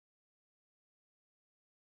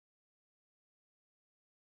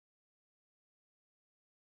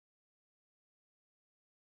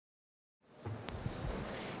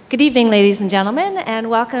Good evening, ladies and gentlemen, and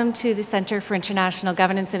welcome to the Center for International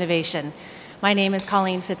Governance Innovation. My name is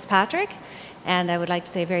Colleen Fitzpatrick, and I would like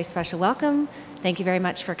to say a very special welcome. Thank you very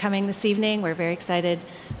much for coming this evening. We're very excited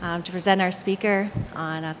to present our speaker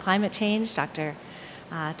on climate change, Dr.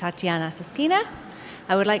 Tatiana Saksina.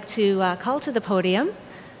 I would like to call to the podium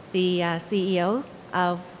the CEO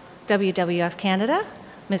of WWF Canada,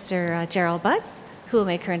 Mr. Gerald Butts, who will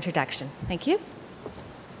make her introduction. Thank you.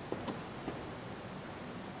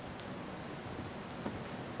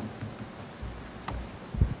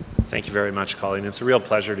 Thank you very much, Colleen. It's a real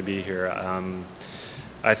pleasure to be here.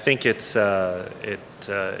 I think it's not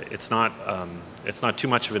too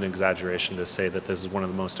much of an exaggeration to say that this is one of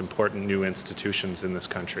the most important new institutions in this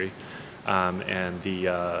country, and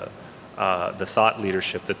the thought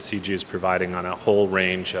leadership that CIGI is providing on a whole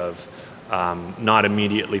range of not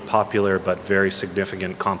immediately popular but very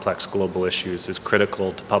significant complex global issues is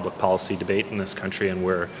critical to public policy debate in this country, and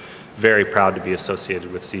we're very proud to be associated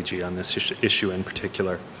with CIGI on this issue in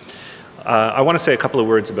particular. I want to say a couple of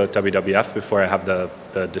words about WWF before I have the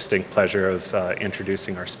distinct pleasure of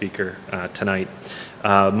introducing our speaker tonight.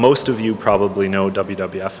 Most of you probably know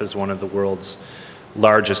WWF as one of the world's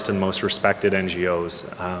largest and most respected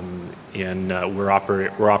NGOs. We're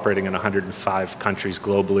operating in 105 countries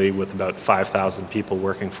globally with about 5,000 people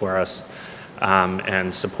working for us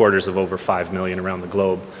and supporters of over 5 million around the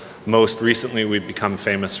globe. Most recently, we've become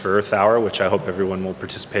famous for Earth Hour, which I hope everyone will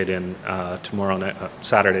participate in tomorrow night,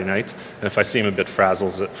 Saturday night. And if I seem a bit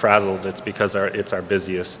frazzled, it's because it's our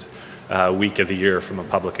busiest week of the year from a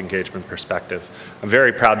public engagement perspective. I'm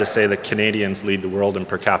very proud to say that Canadians lead the world in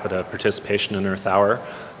per capita participation in Earth Hour.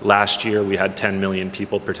 Last year, we had 10 million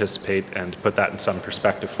people participate, and to put that in some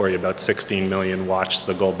perspective for you, about 16 million watched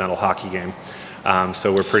the gold medal hockey game.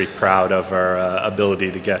 So we're pretty proud of our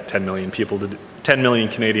ability to get 10 million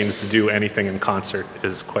Canadians to do anything in concert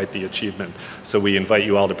is quite the achievement. So we invite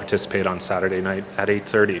you all to participate on Saturday night at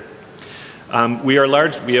 8:30. We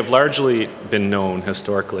have largely been known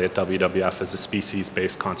historically at WWF as a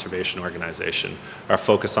species-based conservation organization. Our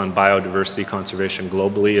focus on biodiversity conservation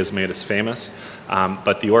globally has made us famous,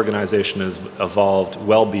 but the organization has evolved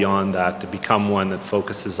well beyond that to become one that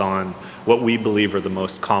focuses on what we believe are the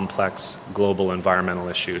most complex global environmental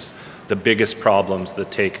issues, the biggest problems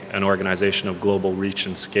that take an organization of global reach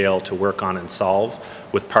and scale to work on and solve,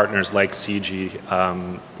 with partners like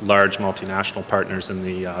CIGI, large multinational partners in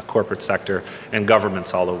the corporate sector, and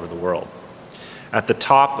governments all over the world. At the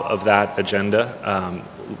top of that agenda,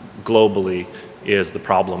 globally, is the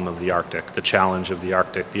problem of the Arctic, the challenge of the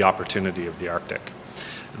Arctic, the opportunity of the Arctic.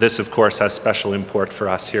 This, of course, has special import for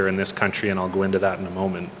us here in this country, and I'll go into that in a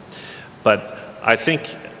moment. But I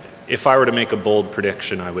think if I were to make a bold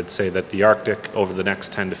prediction, I would say that the Arctic over the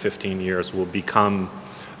next 10 to 15 years will become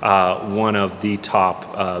one of the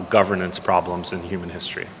top governance problems in human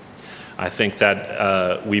history. I think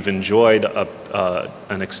that we've enjoyed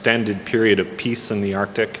an extended period of peace in the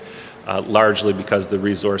Arctic, largely because the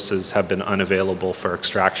resources have been unavailable for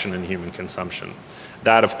extraction and human consumption.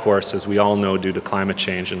 That, of course, as we all know, due to climate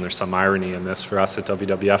change, and there's some irony in this for us at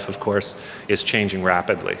WWF, of course, is changing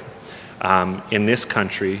rapidly. In this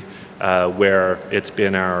country, where it's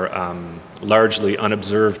been our largely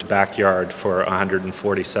unobserved backyard for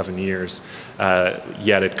 147 years,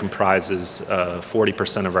 yet it comprises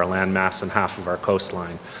 40% of our land mass and half of our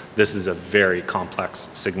coastline. This is a very complex,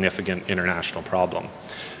 significant international problem.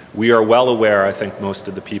 We are well aware, I think most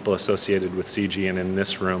of the people associated with CIGI and in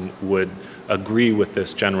this room would agree with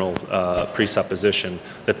this general presupposition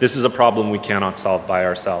that this is a problem we cannot solve by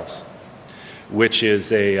ourselves, which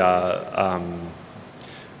is a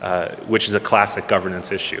classic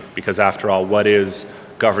governance issue, because after all, what is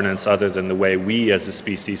governance other than the way we as a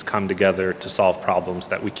species come together to solve problems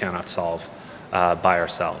that we cannot solve by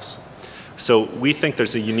ourselves? So we think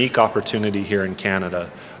there's a unique opportunity here in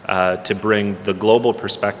Canada to bring the global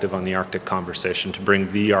perspective on the Arctic conversation, to bring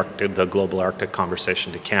the global Arctic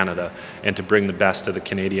conversation to Canada, and to bring the best of the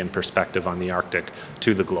Canadian perspective on the Arctic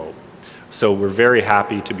to the globe. So we're very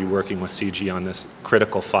happy to be working with CIGI on this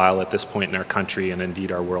critical file at this point in our country and indeed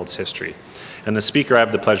our world's history. And the speaker I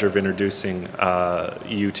have the pleasure of introducing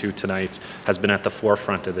you to tonight has been at the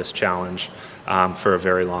forefront of this challenge for a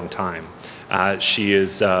very long time. She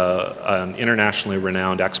is an internationally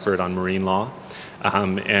renowned expert on marine law.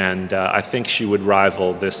 I think she would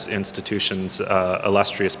rival this institution's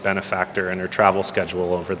illustrious benefactor in her travel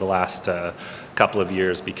schedule over the last couple of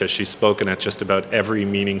years, because she's spoken at just about every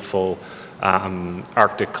meaningful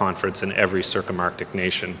Arctic conference in every circumarctic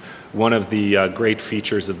nation. One of the great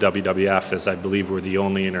features of WWF is I believe we're the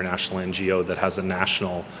only international NGO that has a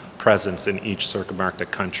national presence in each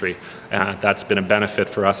circumarctic country. That's been a benefit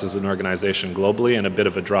for us as an organization globally, and a bit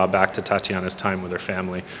of a drawback to Tatiana's time with her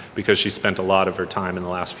family, because she spent a lot of her time in the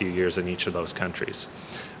last few years in each of those countries.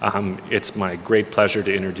 It's my great pleasure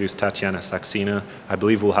to introduce Tatiana Saksina. I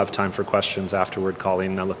believe we'll have time for questions afterward,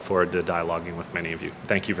 Colleen, and I look forward to dialoguing with many of you.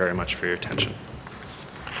 Thank you very much for your attention.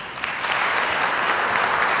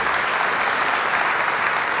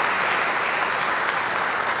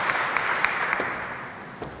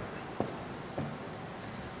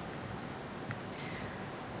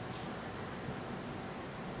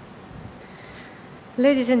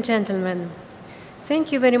 Ladies and gentlemen,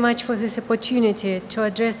 thank you very much for this opportunity to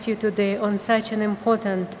address you today on such an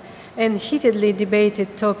important and heatedly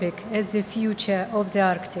debated topic as the future of the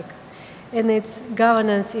Arctic and its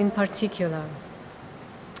governance in particular.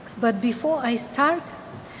 But before I start,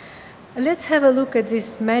 let's have a look at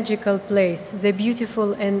this magical place, the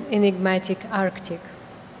beautiful and enigmatic Arctic.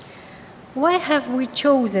 Why have we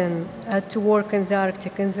chosen to work in the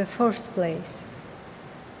Arctic in the first place?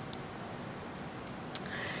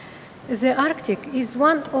 The Arctic is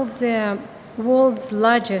one of the world's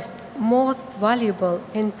largest, most valuable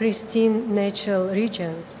and pristine natural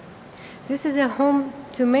regions. This is a home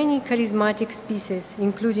to many charismatic species,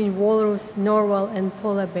 including walrus, narwhal, and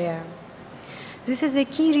polar bear. This is a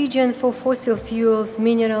key region for fossil fuels,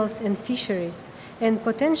 minerals, and fisheries, and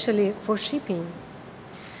potentially for shipping.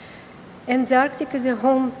 And the Arctic is a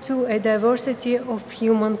home to a diversity of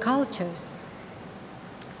human cultures.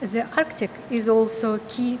 The Arctic is also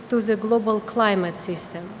key to the global climate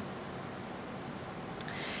system.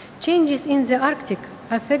 Changes in the Arctic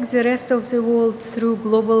affect the rest of the world through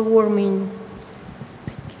global warming,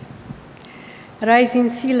 rising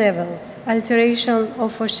sea levels, alteration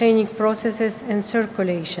of oceanic processes and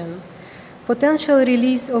circulation, potential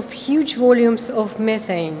release of huge volumes of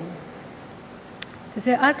methane.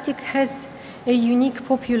 The Arctic has a unique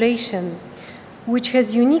population which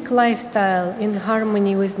has unique lifestyle in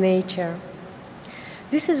harmony with nature.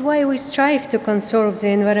 This is why we strive to conserve the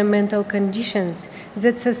environmental conditions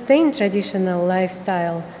that sustain traditional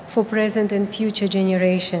lifestyle for present and future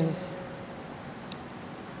generations.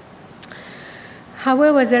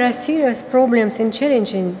 However, there are serious problems and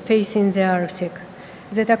challenges facing the Arctic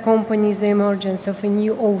that accompany the emergence of a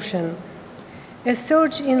new ocean. A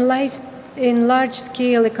surge in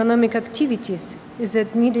large-scale economic activities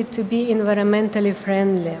that needed to be environmentally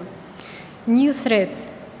friendly. New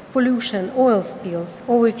threats, pollution, oil spills,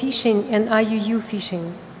 overfishing, and IUU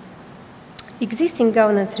fishing. Existing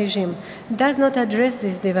governance regime does not address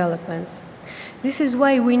these developments. This is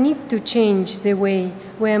why we need to change the way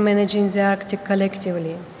we are managing the Arctic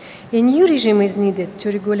collectively. A new regime is needed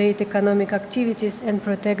to regulate economic activities and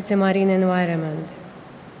protect the marine environment.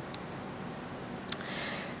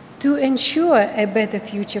 To ensure a better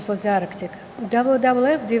future for the Arctic,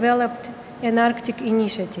 WWF developed an Arctic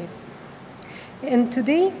initiative. And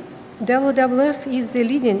today, WWF is the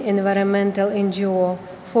leading environmental NGO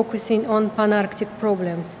focusing on pan-Arctic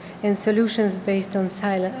problems and solutions based on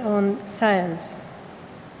science.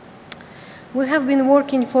 We have been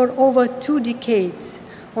working for over 2 decades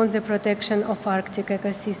on the protection of Arctic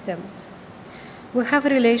ecosystems. We have a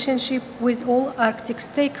relationship with all Arctic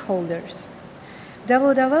stakeholders.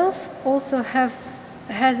 WWF also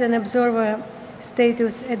has an observer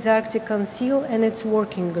status at the Arctic Council and its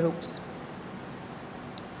working groups.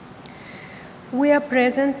 We are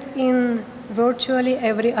present in virtually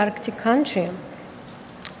every Arctic country.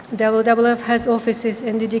 WWF has offices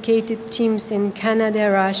and dedicated teams in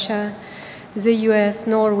Canada, Russia, the US,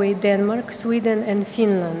 Norway, Denmark, Sweden, and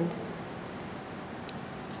Finland.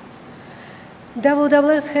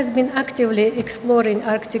 WWF has been actively exploring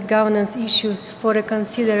Arctic governance issues for a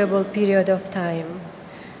considerable period of time.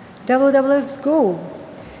 WWF's goal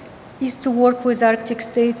is to work with Arctic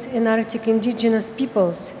states and Arctic indigenous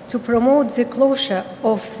peoples to promote the closure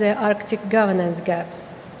of the Arctic governance gaps,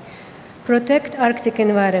 protect Arctic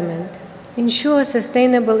environment, ensure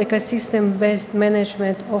sustainable ecosystem-based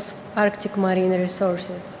management of Arctic marine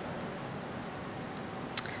resources.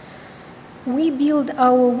 We build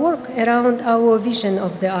our work around our vision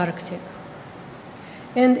of the Arctic.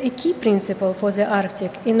 And a key principle for the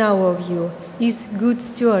Arctic, in our view, is good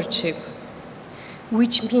stewardship,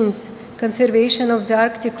 which means conservation of the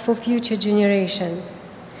Arctic for future generations.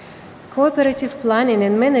 cooperative planning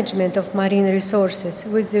and management of marine resources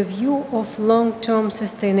with the view of long-term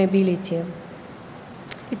sustainability.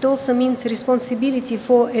 It also means responsibility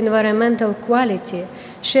for environmental quality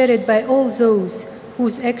shared by all those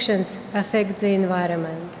whose actions affect the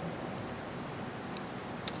environment.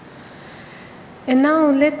 And now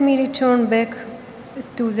let me return back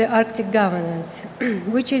to the Arctic governance,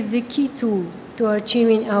 which is the key tool to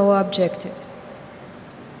achieving our objectives.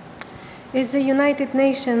 As the United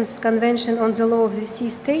Nations Convention on the Law of the Sea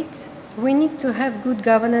states, we need to have good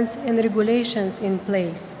governance and regulations in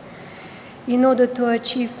place in order to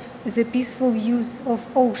achieve the peaceful use of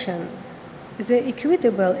ocean, the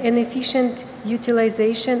equitable and efficient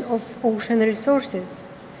utilization of ocean resources,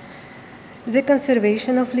 the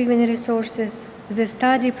conservation of living resources, the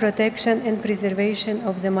study, protection, and preservation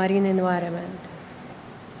of the marine environment.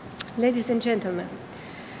 Ladies and gentlemen,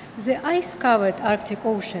 the ice-covered Arctic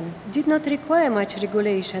Ocean did not require much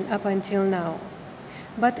regulation up until now.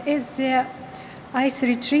 But as the ice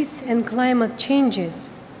retreats and climate changes,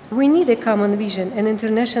 we need a common vision and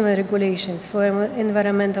international regulations for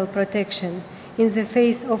environmental protection in the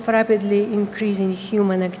face of rapidly increasing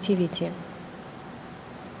human activity.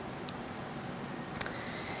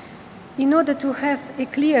 In order to have a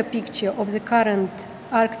clear picture of the current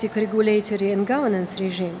Arctic regulatory and governance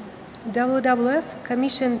regime, WWF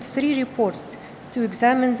commissioned 3 reports to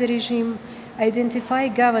examine the regime, identify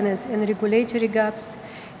governance and regulatory gaps,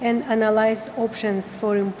 and analyze options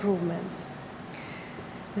for improvements.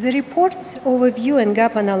 The report's overview and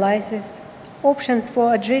gap analysis, options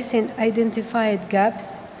for addressing identified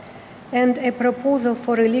gaps, and a proposal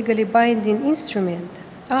for a legally binding instrument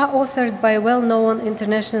are authored by well-known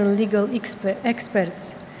international legal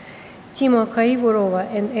experts, Timo Kaivorova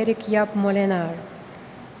and Eric Jaap Molenaar.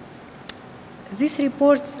 These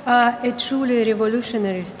reports are a truly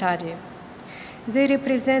revolutionary study. They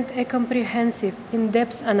represent a comprehensive,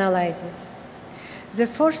 in-depth analysis, the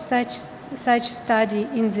first such study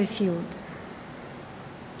in the field.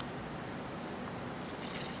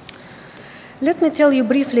 Let me tell you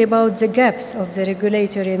briefly about the gaps of the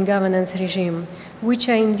regulatory and governance regime, which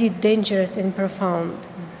are indeed dangerous and profound.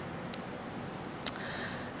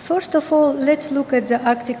 First of all, let's look at the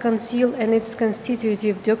Arctic Council and its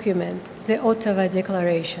constitutive document, the Ottawa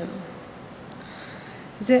Declaration.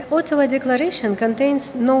 The Ottawa Declaration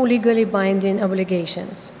contains no legally binding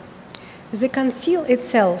obligations. The Council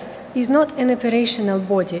itself is not an operational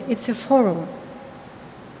body, it's a forum.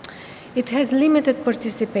 It has limited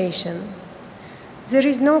participation. There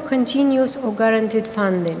is no continuous or guaranteed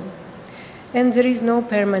funding, and there is no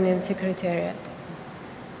permanent secretariat.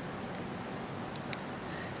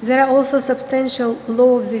 There are also substantial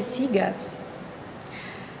law of the sea gaps.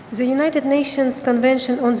 The United Nations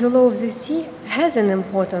Convention on the Law of the Sea has an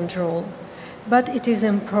important role, but it is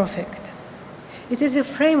imperfect. It is a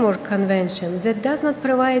framework convention that does not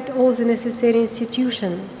provide all the necessary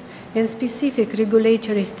institutions and specific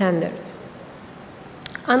regulatory standards.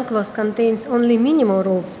 UNCLOS contains only minimal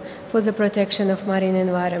rules for the protection of marine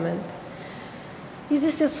environment. Is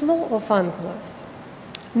this a flaw of UNCLOS?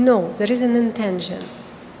 No, there is an intention.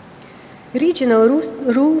 Regional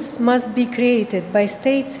rules must be created by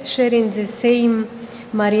states sharing the same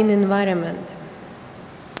marine environment.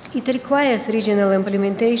 It requires regional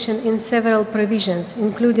implementation in several provisions,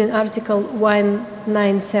 including Article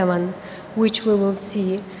 197, which we will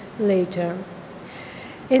see later.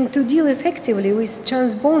 And to deal effectively with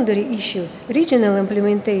transboundary issues, regional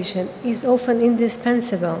implementation is often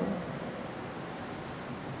indispensable.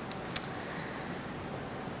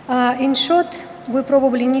 In short, we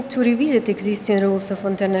probably need to revisit existing rules of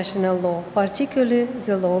international law, particularly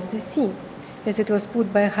the law of the sea, as it was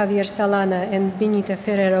put by Javier Solana and Benita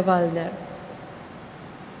Ferrero-Waldner.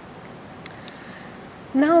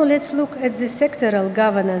 Now let's look at the sectoral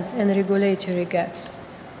governance and regulatory gaps.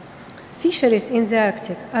 Fisheries in the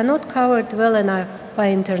Arctic are not covered well enough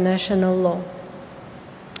by international law.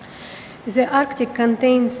 The Arctic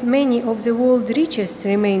contains many of the world's richest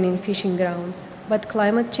remaining fishing grounds, but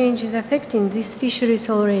climate change is affecting these fisheries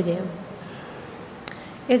already.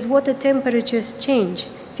 As water temperatures change,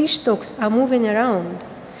 fish stocks are moving around,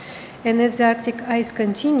 and as the Arctic ice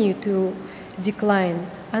continues to decline,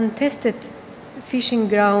 untested fishing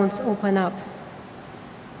grounds open up.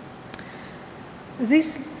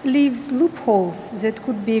 This leaves loopholes that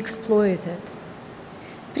could be exploited.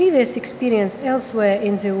 Previous experience elsewhere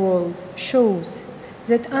in the world shows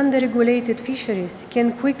that underregulated fisheries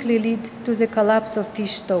can quickly lead to the collapse of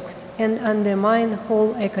fish stocks and undermine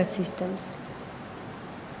whole ecosystems.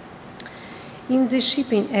 In the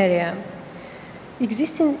shipping area,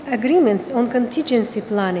 Existing agreements on contingency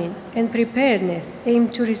planning and preparedness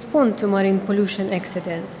aimed to respond to marine pollution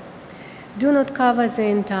accidents do not cover the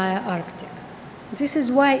entire Arctic. This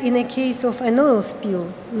is why in a case of an oil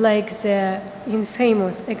spill, like the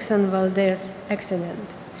infamous Exxon Valdez accident,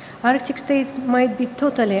 Arctic states might be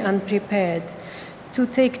totally unprepared to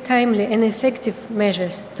take timely and effective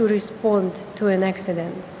measures to respond to an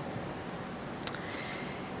accident.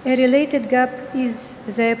 A related gap is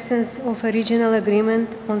the absence of a regional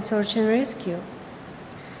agreement on search and rescue.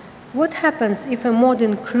 What happens if a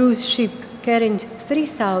modern cruise ship carrying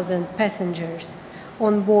 3,000 passengers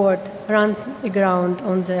on board runs aground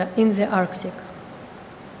in the Arctic?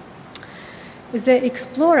 The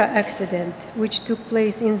Explorer accident, which took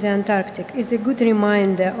place in the Antarctic, is a good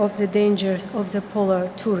reminder of the dangers of the polar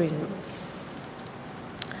tourism.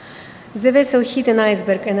 The vessel hit an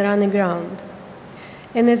iceberg and ran aground.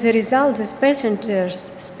 And as a result, the passengers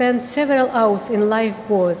spent several hours in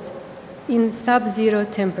lifeboats in sub-zero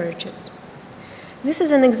temperatures. This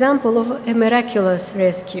is an example of a miraculous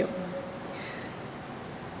rescue.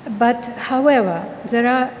 But, however,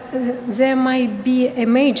 there might be a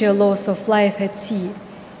major loss of life at sea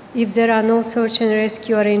if there are no search and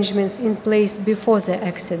rescue arrangements in place before the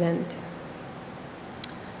accident.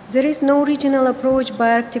 There is no regional approach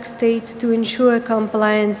by Arctic states to ensure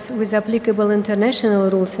compliance with applicable international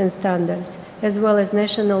rules and standards, as well as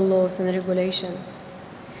national laws and regulations.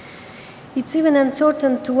 It's even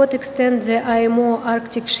uncertain to what extent the IMO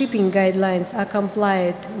Arctic shipping guidelines are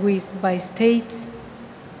complied with by states,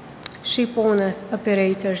 ship owners,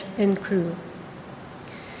 operators, and crew.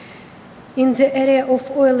 In the area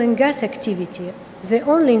of oil and gas activity, the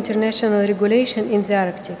only international regulation in the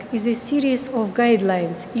Arctic is a series of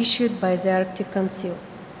guidelines issued by the Arctic Council.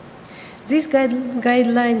 These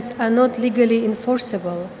guidelines are not legally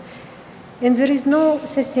enforceable, and there is no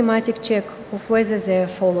systematic check of whether they are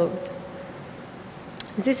followed.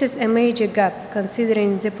 This is a major gap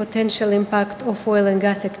considering the potential impact of oil and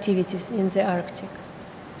gas activities in the Arctic.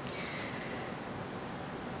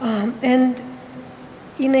 And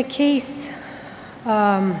in a case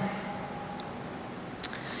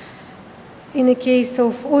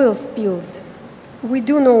of oil spills, we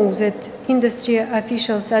do know that industry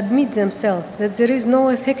officials admit themselves that there is no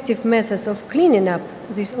effective methods of cleaning up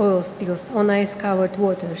these oil spills on ice-covered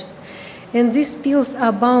waters, and these spills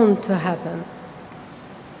are bound to happen.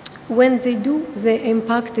 When they do, the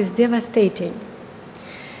impact is devastating.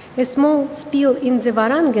 A small spill in the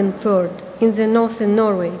Varangen Fjord in the northern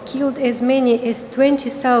Norway killed as many as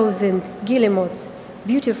 20,000 guillemots,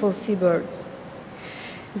 beautiful seabirds.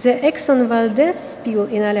 The Exxon Valdez spill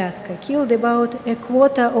in Alaska killed about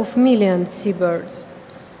 250,000 seabirds.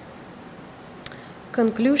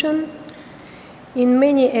 Conclusion: in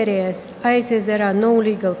many areas, either there are no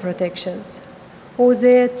legal protections, or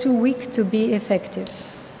they are too weak to be effective.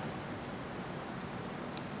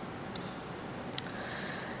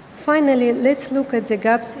 Finally, let's look at the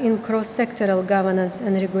gaps in cross-sectoral governance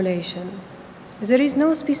and regulation. There is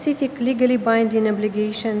no specific legally binding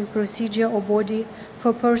obligation, procedure, or body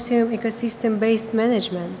for pursuing ecosystem-based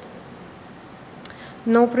management.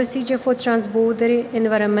 No procedure for transboundary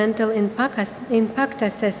environmental impact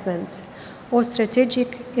assessments or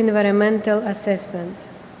strategic environmental assessments.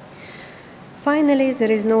 Finally,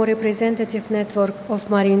 there is no representative network of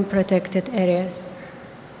marine protected areas.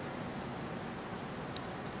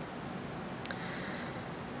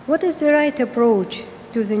 What is the right approach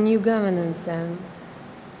to the new governance then?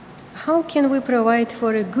 How can we provide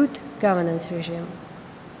for a good governance regime?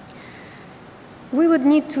 We would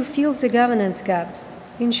need to fill the governance gaps,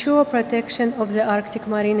 ensure protection of the Arctic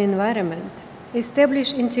marine environment,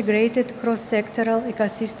 establish integrated cross-sectoral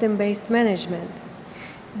ecosystem-based management,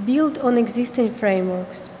 build on existing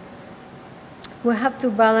frameworks. We have to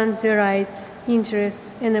balance the rights,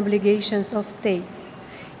 interests, and obligations of states,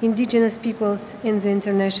 indigenous peoples, and the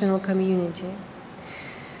international community.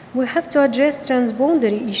 We have to address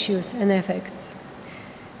transboundary issues and effects.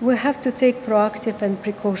 We have to take proactive and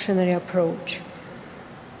precautionary approach.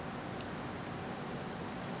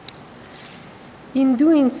 In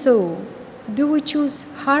doing so, do we choose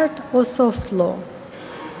hard or soft law?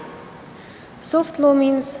 Soft law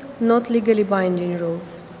means not legally binding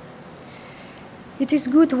rules. It is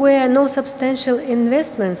good where no substantial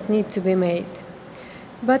investments need to be made,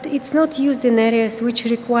 but it's not used in areas which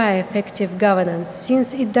require effective governance,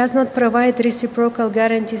 since it does not provide reciprocal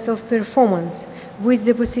guarantees of performance with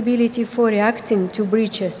the possibility for reacting to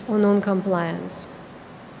breaches or non-compliance.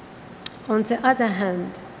 On the other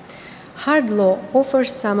hand, hard law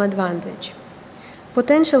offers some advantage.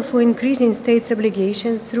 potential for increasing states'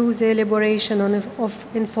 obligations through the elaboration of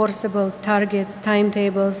enforceable targets,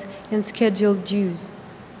 timetables, and scheduled dues.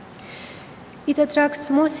 It attracts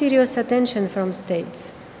more serious attention from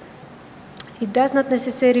states. It does not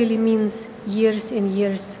necessarily mean years and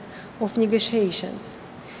years of negotiations.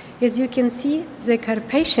 As you can see, the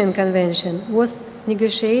Carpathian Convention was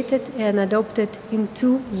negotiated and adopted in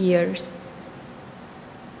 2 years.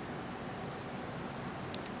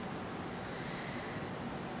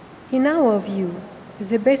 In our view,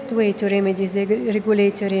 the best way to remedy the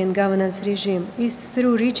regulatory and governance regime is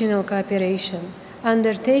through regional cooperation,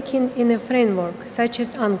 undertaken in a framework such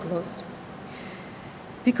as UNCLOS.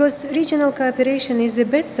 Because regional cooperation is the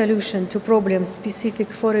best solution to problems specific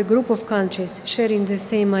for a group of countries sharing the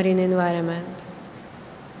same marine environment.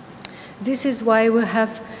 This is why we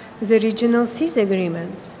have the regional seas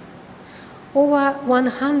agreements. Over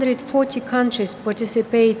 140 countries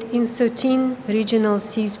participate in 13 regional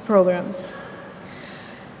seas programs.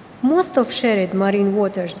 Most of shared marine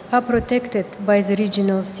waters are protected by the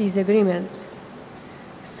regional seas agreements.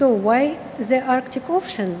 So why the Arctic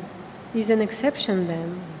option is an exception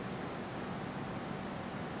then?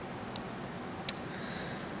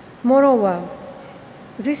 Moreover,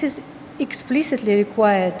 this is explicitly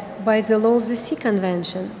required by the Law of the Sea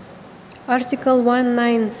Convention. Article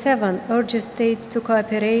 197 urges states to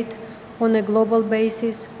cooperate on a global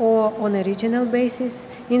basis or on a regional basis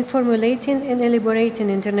in formulating and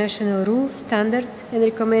elaborating international rules, standards, and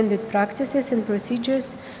recommended practices and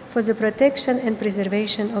procedures for the protection and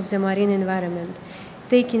preservation of the marine environment,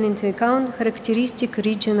 taking into account characteristic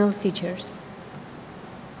regional features.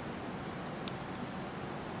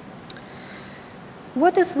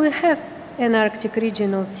 What if we have an Arctic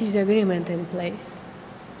Regional Seas Agreement in place?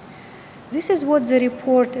 This is what the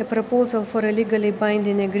report, A Proposal for a Legally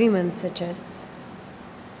Binding Agreement, suggests.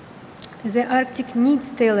 The Arctic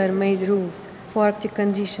needs tailor-made rules for Arctic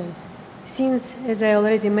conditions, since, as I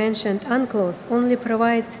already mentioned, UNCLOS only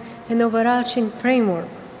provides an overarching framework,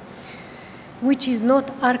 which is not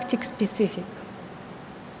Arctic-specific.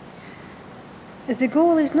 The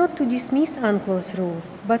goal is not to dismiss UNCLOS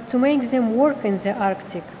rules, but to make them work in the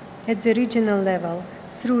Arctic at the regional level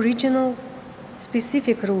through regional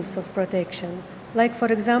specific rules of protection, like,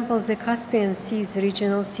 for example, the Caspian Seas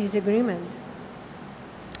Regional Seas Agreement.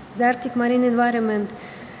 The Arctic marine environment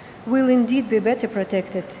will indeed be better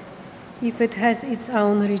protected if it has its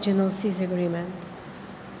own regional seas agreement.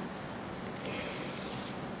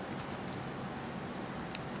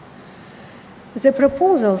 The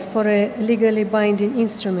proposal for a legally binding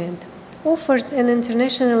instrument offers an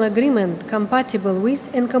international agreement compatible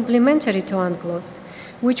with and complementary to UNCLOS,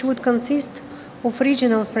 which would consist of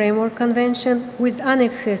regional framework convention with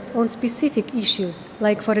annexes on specific issues,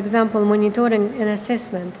 like, for example, monitoring and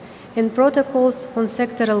assessment, and protocols on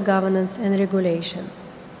sectoral governance and regulation.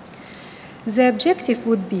 The objective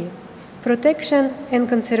would be protection and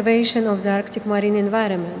conservation of the Arctic marine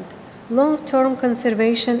environment, long-term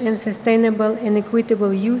conservation and sustainable and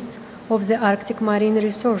equitable use of the Arctic marine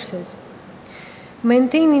resources,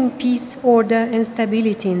 maintaining peace, order, and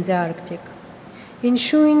stability in the Arctic,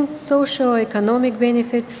 ensuring socio-economic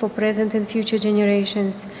benefits for present and future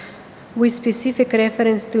generations with specific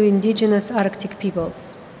reference to indigenous Arctic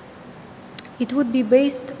peoples. It would be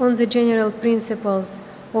based on the general principles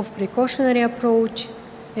of precautionary approach,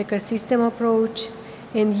 ecosystem approach,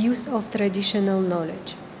 and use of traditional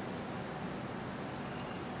knowledge.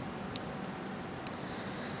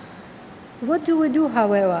 What do we do,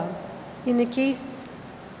 however, in a case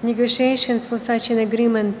negotiations for such an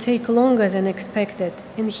agreement take longer than expected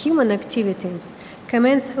and human activities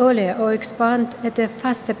commence earlier or expand at a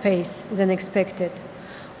faster pace than expected,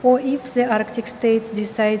 or if the Arctic states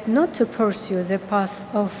decide not to pursue the path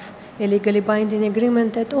of a legally binding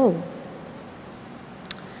agreement at all?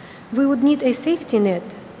 We would need a safety net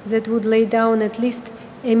that would lay down at least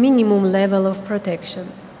a minimum level of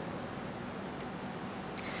protection.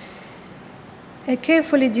 A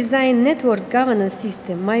carefully designed network governance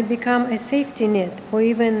system might become a safety net or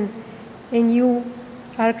even a new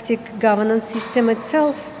Arctic governance system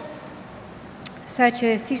itself. Such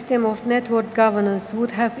a system of network governance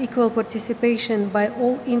would have equal participation by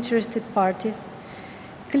all interested parties,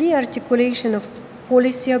 clear articulation of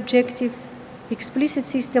policy objectives, explicit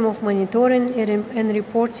system of monitoring and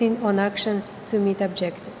reporting on actions to meet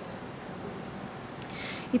objectives.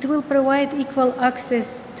 It will provide equal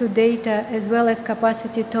access to data as well as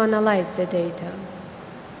capacity to analyze the data.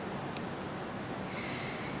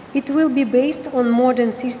 It will be based on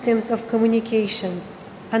modern systems of communications,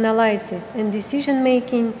 analysis, and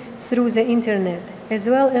decision-making through the internet, as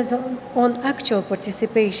well as on actual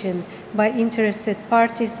participation by interested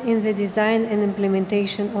parties in the design and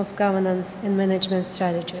implementation of governance and management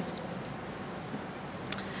strategies.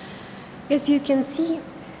 As you can see,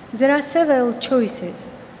 there are several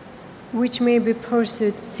choices which may be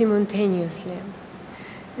pursued simultaneously.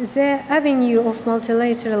 The avenue of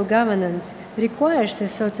multilateral governance requires a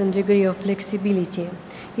certain degree of flexibility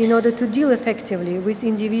in order to deal effectively with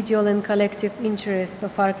individual and collective interests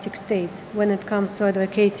of Arctic states when it comes to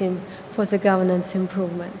advocating for the governance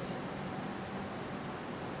improvements.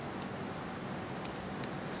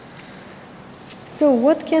 So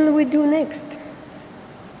what can we do next?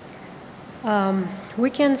 We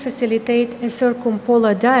can facilitate a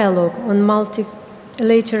circumpolar dialogue on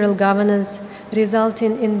multilateral governance,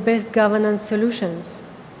 resulting in best governance solutions.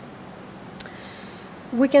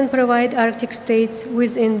 We can provide Arctic states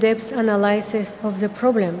with in-depth analysis of the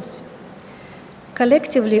problems,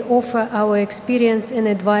 collectively offer our experience and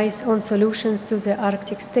advice on solutions to the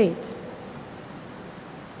Arctic states.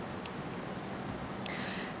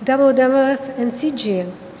 WWF and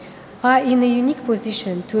CIGI are in a unique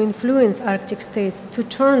position to influence Arctic states to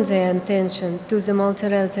turn their attention to the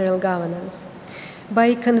multilateral governance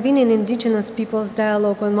by convening indigenous peoples'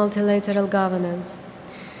 dialogue on multilateral governance,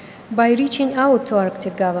 by reaching out to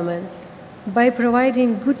Arctic governments, by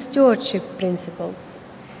providing good stewardship principles,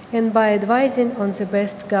 and by advising on the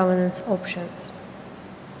best governance options.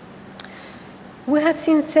 We have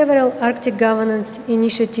seen several Arctic governance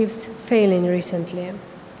initiatives failing recently.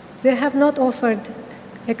 They have not offered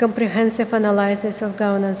a comprehensive analysis of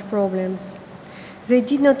governance problems. They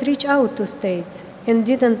did not reach out to states and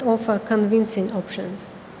didn't offer convincing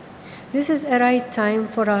options. This is a right time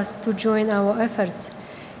for us to join our efforts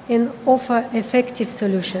and offer effective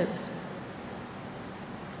solutions.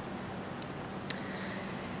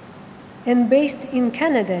 And based in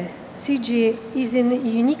Canada, CIGI is in a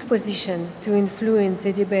unique position to influence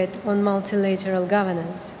the debate on multilateral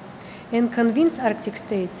governance and convince Arctic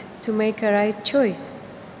states to make a right choice.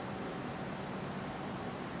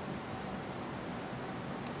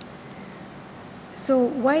 So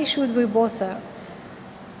why should we bother?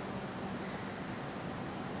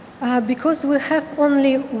 Because we have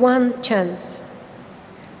only one chance,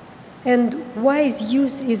 and wise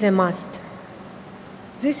use is a must.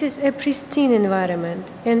 This is a pristine environment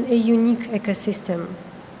and a unique ecosystem.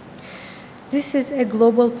 This is a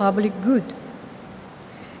global public good.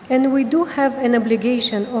 And we do have an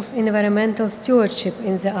obligation of environmental stewardship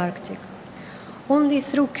in the Arctic. Only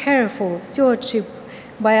through careful stewardship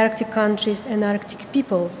by Arctic countries and Arctic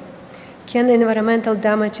peoples can environmental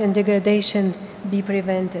damage and degradation be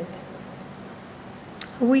prevented.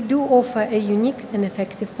 We do offer a unique and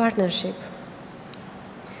effective partnership,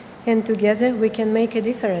 and together we can make a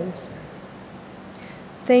difference.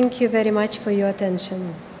 Thank you very much for your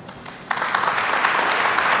attention.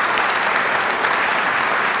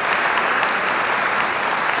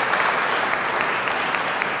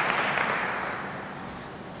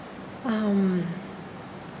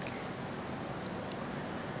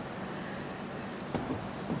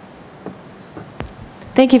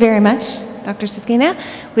 Thank you very much, Dr. Saksina.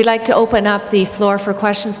 We'd like to open up the floor for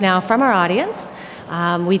questions now from our audience.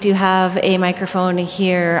 We do have a microphone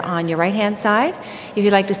here on your right-hand side. If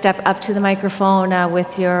you'd like to step up to the microphone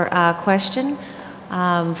with your question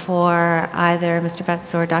for either Mr.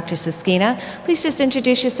 Betts or Dr. Saksina, please just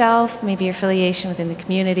introduce yourself, maybe your affiliation within the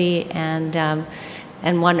community, and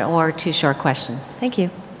one or two short questions. Thank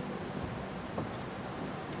you.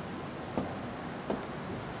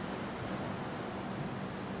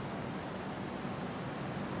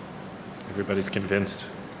 Everybody's convinced.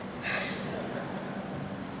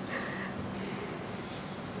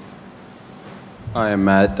 I am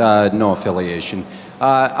Matt, no affiliation.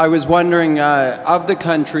 I was wondering, of the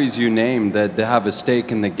countries you named that have a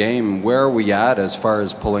stake in the game, where are we at as far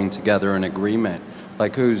as pulling together an agreement?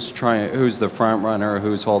 Like who's the front runner,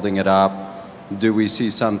 who's holding it up? Do we see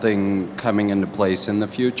something coming into place in the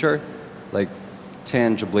future? Like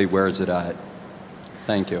tangibly, where is it at?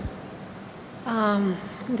 Thank you.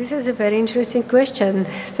 This is a very interesting question.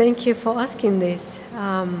 Thank you for asking this.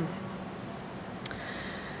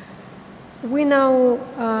 We're now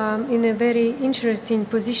in a very interesting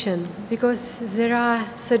position because there are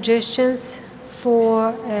suggestions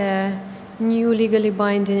for a new legally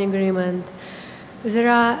binding agreement. There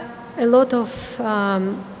are a lot of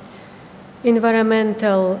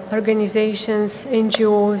environmental organizations,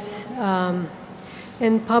 NGOs,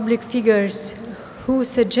 and public figures who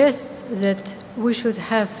suggest that we should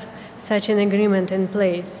have such an agreement in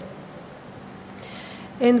place.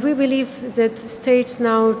 And we believe that states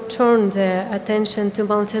now turn their attention to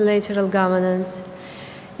multilateral governance,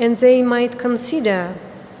 and they might consider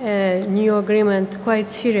a new agreement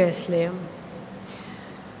quite seriously.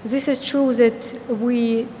 This is true that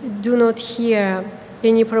we do not hear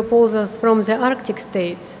any proposals from the Arctic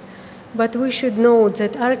states, but we should note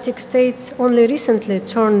that Arctic states only recently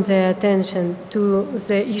turned their attention to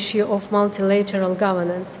the issue of multilateral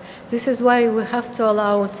governance. This is why we have to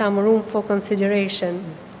allow some room for consideration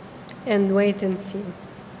and wait and see.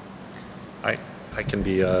 I can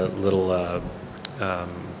be a little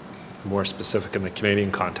more specific in the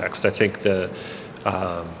Canadian context. I think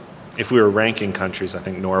if we were ranking countries, I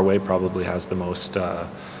think Norway probably has the most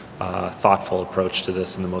thoughtful approach to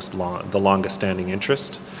this and the longest standing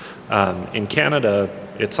interest. In Canada,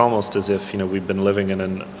 it's almost as if we've been living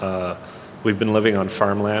on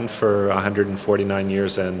farmland for 149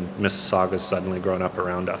 years, and Mississauga's suddenly grown up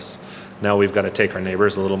around us. Now we've got to take our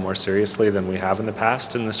neighbors a little more seriously than we have in the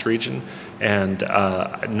past in this region, and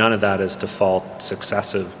none of that is to fault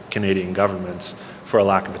successive Canadian governments for a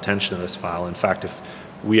lack of attention to this file. In fact, if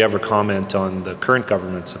we ever comment on the current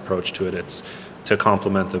government's approach to it, it's to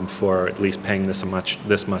compliment them for at least paying this much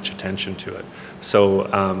attention to it. So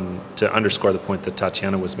to underscore the point that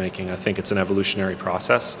Tatiana was making, I think it's an evolutionary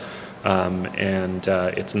process, and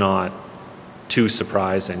it's not too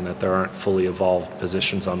surprising that there aren't fully evolved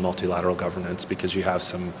positions on multilateral governance, because you have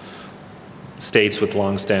some states with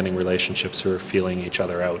long-standing relationships who are feeling each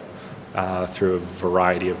other out through a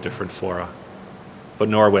variety of different fora. But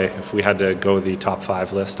Norway, if we had to go the top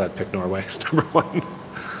 5 list, I'd pick Norway as number 1.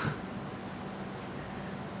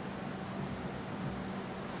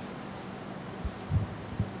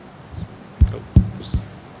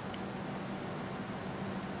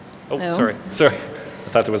 Oh, Hello. sorry. I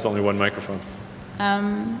thought there was only one microphone.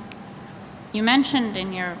 You mentioned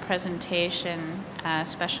in your presentation a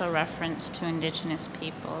special reference to Indigenous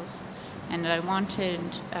peoples, and I wanted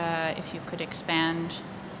if you could expand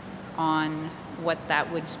on what that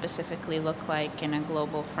would specifically look like in a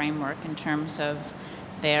global framework in terms of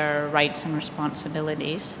their rights and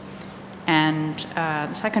responsibilities. And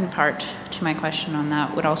the second part to my question on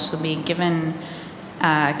that would also be, given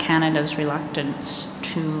Canada's reluctance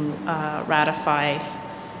to ratify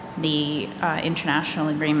the International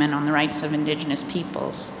Agreement on the Rights of Indigenous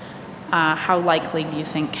Peoples, how likely do you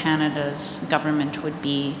think Canada's government would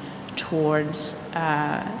be towards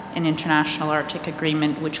an international Arctic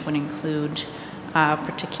agreement which would include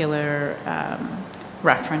particular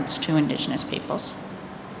reference to Indigenous peoples?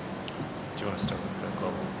 Do you want to start with the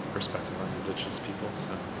global perspective on Indigenous peoples?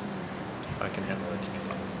 I can handle it.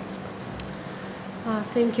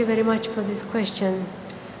 Thank you very much for this question.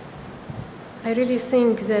 I really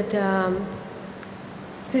think that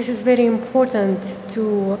this is very important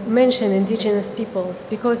to mention Indigenous peoples,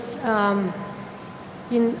 because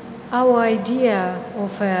in our idea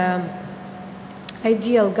of an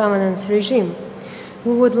ideal governance regime,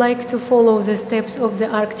 we would like to follow the steps of the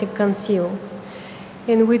Arctic Council.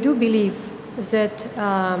 And we do believe that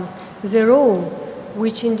the role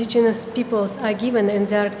which Indigenous peoples are given in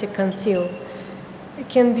the Arctic Council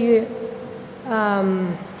can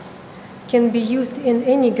be used in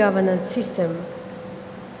any governance system.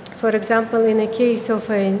 For example, in a case of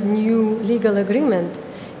a new legal agreement,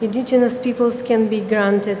 Indigenous peoples can be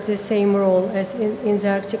granted the same role as in the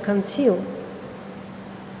Arctic Council.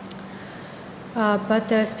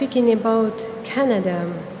 But speaking about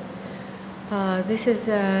Canada, this is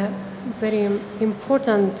very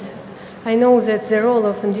important. I know that the role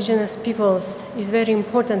of Indigenous peoples is very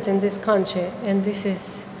important in this country, and this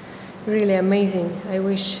is really amazing. I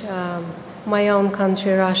wish my own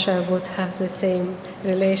country, Russia, would have the same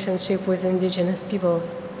relationship with Indigenous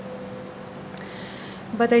peoples.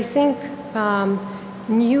 But I think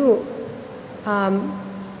new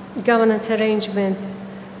governance arrangement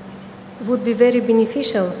would be very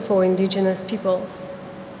beneficial for Indigenous peoples.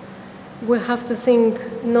 We have to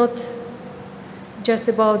think not just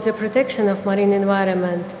about the protection of marine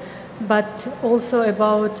environment, but also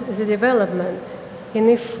about the development. And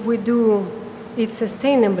if we do it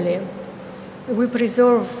sustainably, we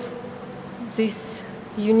preserve this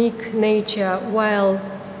unique nature while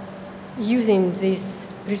using these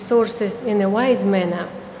resources in a wise manner.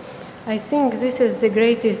 I think this is the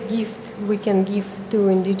greatest gift we can give to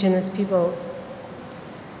Indigenous peoples.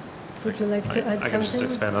 Would you like to add something? I can just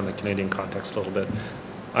expand on the Canadian context a little bit.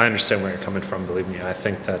 I understand where you're coming from, believe me. I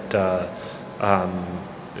think that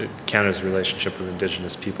Canada's relationship with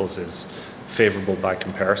Indigenous peoples is favorable by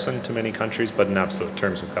comparison to many countries, but in absolute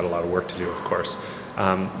terms, we've got a lot of work to do, of course.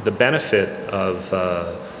 The benefit of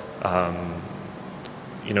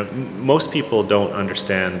most people don't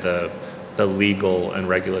understand the legal and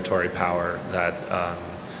regulatory power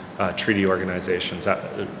that treaty organizations,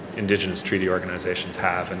 Indigenous treaty organizations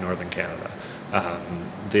have in Northern Canada.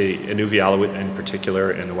 The Inuvialuit in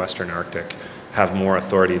particular in the Western Arctic have more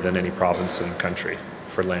authority than any province in the country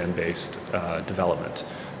for land-based development.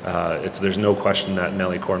 There's no question that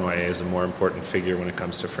Nellie Cornwallis is a more important figure when it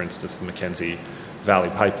comes to, for instance, the Mackenzie Valley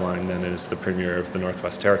Pipeline than is the Premier of the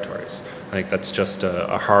Northwest Territories. I think that's just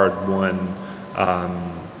a hard-won,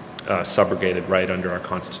 subrogated right under our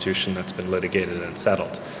Constitution that's been litigated and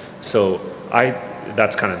settled. So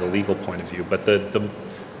that's kind of the legal point of view. But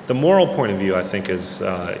the moral point of view, I think, is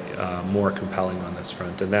more compelling on this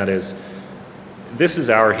front, and that is, this is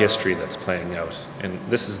our history that's playing out, and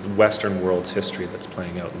this is the Western world's history that's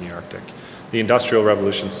playing out in the Arctic. The Industrial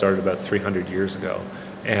Revolution started about 300 years ago,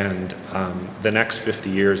 and the next 50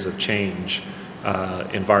 years of change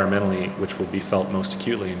environmentally, which will be felt most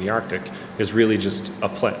acutely in the Arctic, is really just a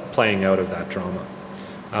playing out of that drama.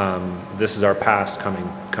 This is our past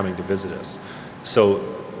coming to visit us.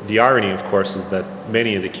 So the irony, of course, is that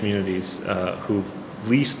many of the communities who've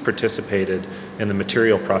least participated in the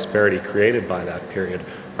material prosperity created by that period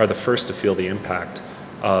are the first to feel the impact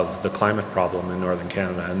of the climate problem in Northern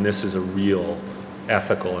Canada, and this is a real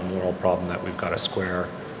ethical and moral problem that we've got to square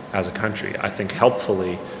as a country. I think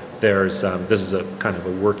helpfully this is a kind of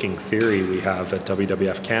a working theory we have at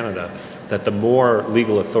WWF Canada, that the more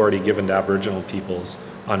legal authority given to Aboriginal peoples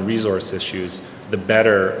on resource issues, the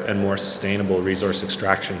better and more sustainable resource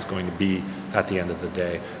extraction is going to be at the end of the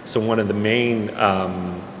day. So one of the main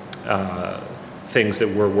things that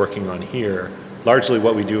we're working on here, largely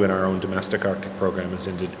what we do in our own domestic Arctic program, is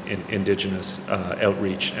Indigenous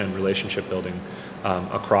outreach and relationship building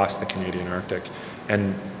across the Canadian Arctic.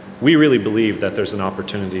 And we really believe that there's an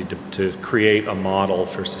opportunity to create a model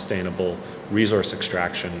for sustainable resource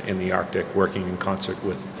extraction in the Arctic, working in concert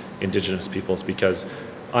with Indigenous peoples, because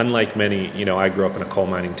unlike many, I grew up in a coal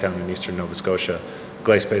mining town in eastern Nova Scotia.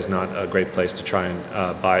 Glace Bay is not a great place to try and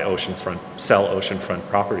sell oceanfront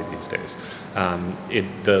property these days.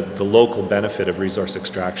 The local benefit of resource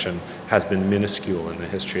extraction has been minuscule in the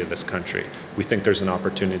history of this country. We think there's an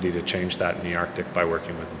opportunity to change that in the Arctic by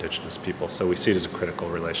working with Indigenous people. So we see it as a critical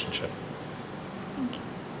relationship. Thank you.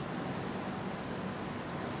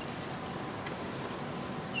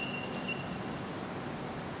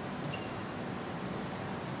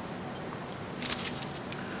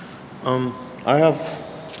 I have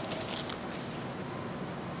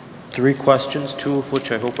 3 questions, 2 of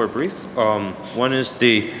which I hope are brief. One is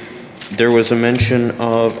there was a mention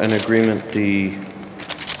of an agreement, the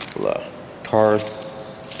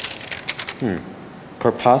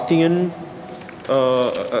Carpathian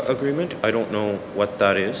agreement. I don't know what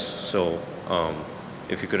that is, so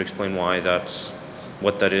if you could explain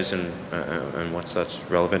what that is and that's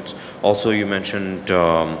relevant. Also, you mentioned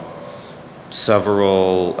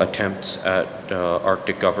several attempts at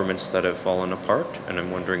Arctic governments that have fallen apart, and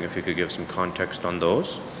I'm wondering if you could give some context on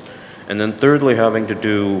those. And then thirdly, having to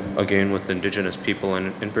do again with Indigenous people,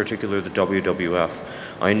 and in particular the WWF.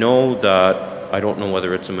 I know that, I don't know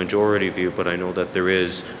whether it's a majority view, but I know that there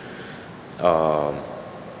is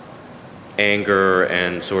anger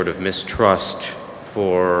and sort of mistrust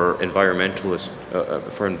for environmentalist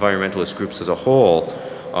groups as a whole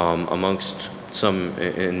amongst some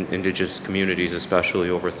Indigenous communities, especially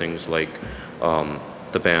over things like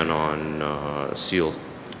the ban on seal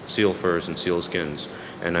furs and seal skins.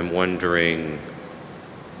 And I'm wondering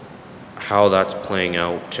how that's playing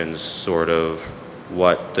out and sort of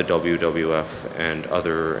what the WWF and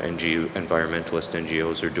other environmentalist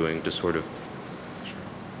NGOs are doing to sort of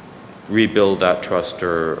rebuild that trust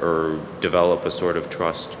or develop a sort of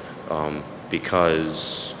trust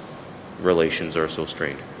because relations are so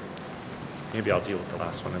strained. Maybe I'll deal with the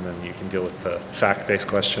last one, and then you can deal with the fact-based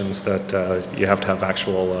questions that you have to have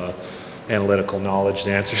actual analytical knowledge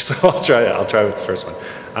to answer. So I'll try with the first one.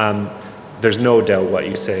 There's no doubt what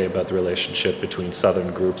you say about the relationship between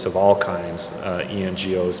southern groups of all kinds,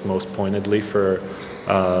 ENGOs most pointedly for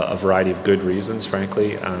a variety of good reasons,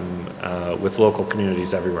 frankly. With local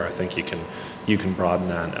communities everywhere, I think you can broaden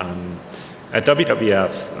that. At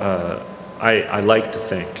WWF, I like to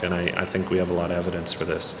think, and I think we have a lot of evidence for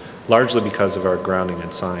this, largely because of our grounding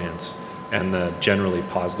in science and the generally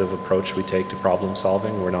positive approach we take to problem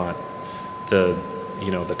solving. We're not the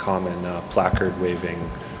common placard-waving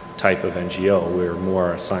type of NGO. We're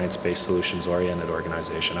more a science-based, solutions-oriented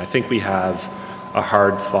organization. I think we have a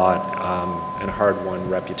hard-fought and hard-won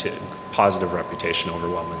positive reputation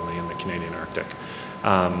overwhelmingly in the Canadian Arctic.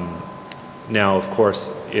 Now, of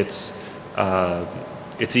course, it's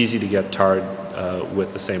it's easy to get tarred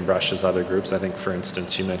with the same brush as other groups. I think, for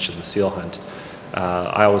instance, you mentioned the seal hunt.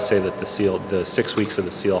 I always say that the 6 weeks of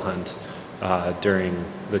the seal hunt during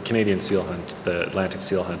the Canadian seal hunt, the Atlantic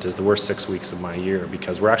seal hunt, is the worst 6 weeks of my year,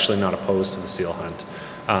 because we're actually not opposed to the seal hunt.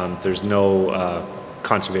 There's no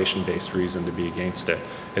conservation-based reason to be against it.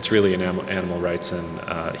 It's really an animal rights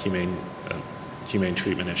and humane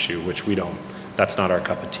treatment issue, which we don't, that's not our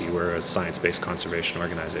cup of tea. We're a science-based conservation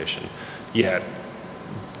organization. Yet,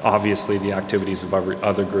 obviously, the activities of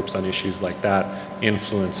other groups on issues like that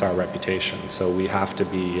influence our reputation. So we have to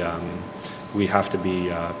be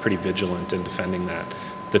pretty vigilant in defending that.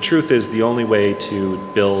 The truth is, the only way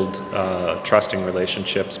to build trusting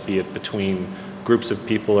relationships, be it between groups of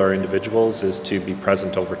people or individuals, is to be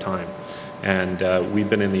present over time. And we've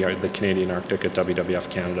been in the Canadian Arctic at WWF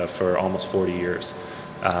Canada for almost 40 years.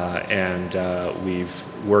 And we've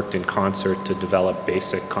worked in concert to develop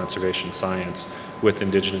basic conservation science with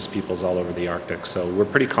Indigenous peoples all over the Arctic. So we're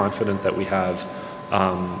pretty confident that we have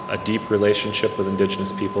a deep relationship with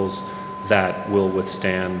Indigenous peoples that will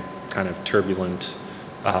withstand kind of turbulent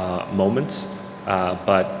moments.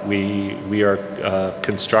 But we are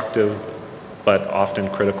constructive but often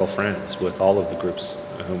critical friends with all of the groups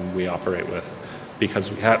whom we operate with,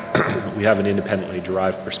 because we have an independently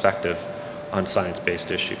derived perspective on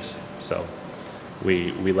science-based issues. So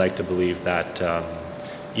we like to believe that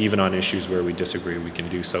even on issues where we disagree, we can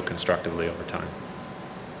do so constructively over time.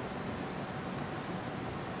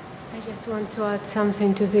 I just want to add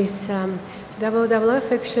something to this.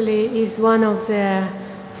 WWF actually is one of the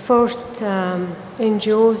first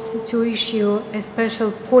NGOs to issue a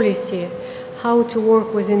special policy how to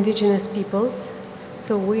work with Indigenous peoples.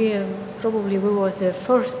 So we was the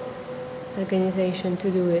first organization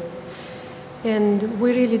to do it. And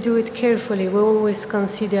we really do it carefully. We always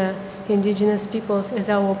consider Indigenous peoples as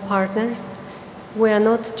our partners. We are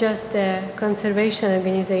not just conservation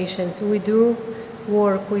organizations. We do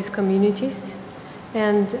work with communities.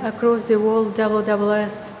 And across the world,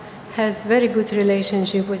 WWF has very good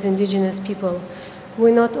relationship with Indigenous people.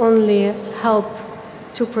 We not only help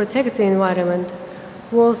to protect the environment,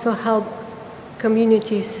 we also help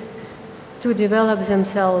communities to develop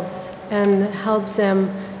themselves and help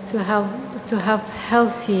them to have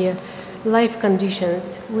healthy life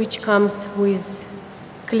conditions, which comes with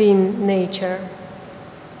clean nature.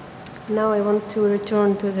 Now I want to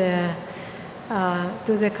return to the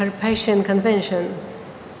Carpathian Convention.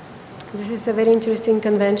 This is a very interesting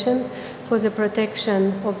convention for the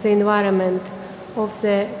protection of the environment of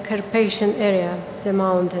the Carpathian area, the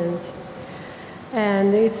mountains.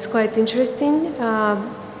 And it's quite interesting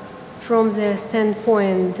from the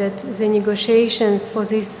standpoint that the negotiations for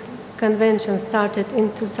this convention started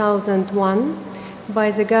in 2001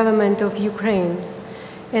 by the government of Ukraine.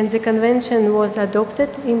 And the convention was adopted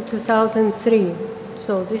in 2003.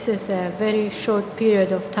 So this is a very short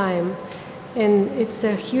period of time. And it's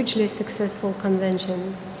a hugely successful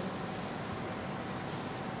convention.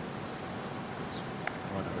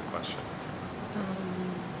 One other question.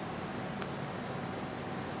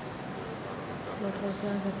 What was the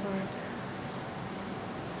other part?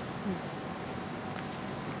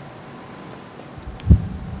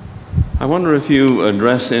 I wonder if you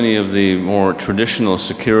address any of the more traditional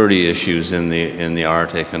security issues in the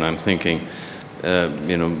Arctic, and I'm thinking,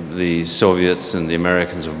 you know, the Soviets and the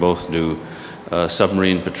Americans have both do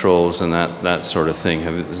submarine patrols and that sort of thing.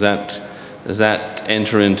 Does that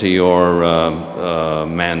enter into your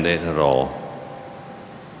mandate at all?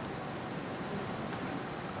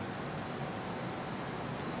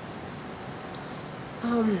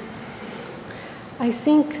 I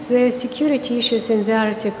think the security issues in the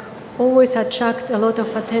Arctic always attract a lot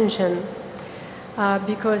of attention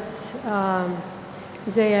because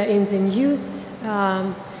they are in the news.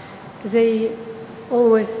 They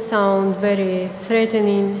always sound very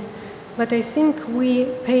threatening, but I think we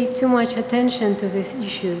pay too much attention to these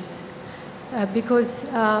issues because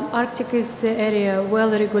Arctic is the area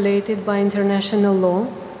well regulated by international law,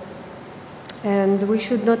 and we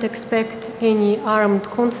should not expect any armed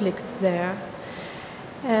conflicts there.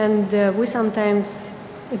 And we sometimes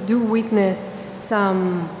do witness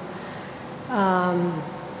some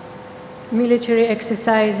military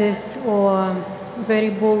exercises or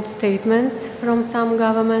very bold statements from some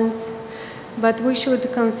governments, but we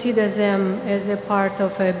should consider them as a part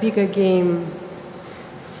of a bigger game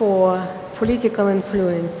for political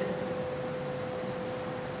influence.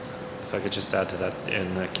 If I could just add to that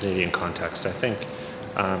in the Canadian context, I think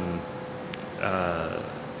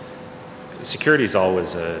security is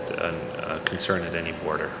always a concern at any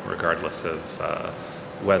border, regardless of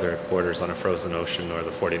whether it borders on a frozen ocean or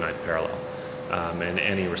the 49th parallel. and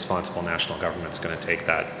any responsible national government is going to take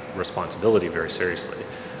that responsibility very seriously.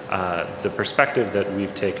 The perspective that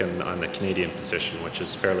we've taken on the Canadian position, which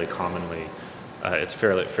is fairly commonly, it's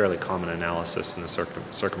fairly common analysis in the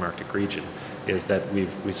circumarctic region, is that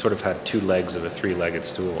we sort of had two legs of a three-legged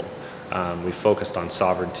stool. We focused on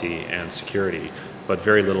sovereignty and security, but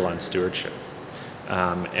very little on stewardship.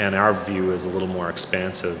 And our view is a little more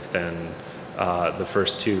expansive than the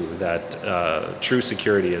first two, that true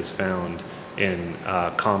security is found in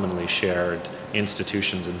commonly shared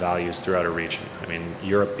institutions and values throughout a region. I mean,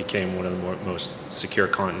 Europe became one of the most secure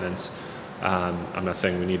continents. I'm not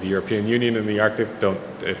saying we need the European Union in the Arctic.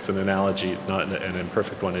 It's an analogy, not an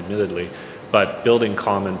imperfect one, admittedly. But building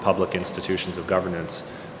common public institutions of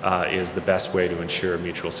governance is the best way to ensure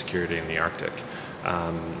mutual security in the Arctic.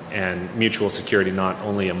 And mutual security not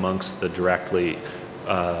only amongst the directly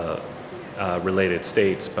related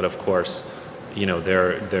states, but of course, you know,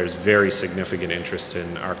 there's very significant interest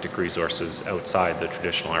in Arctic resources outside the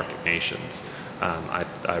traditional Arctic nations.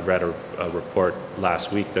 I read a report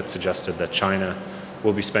last week that suggested that China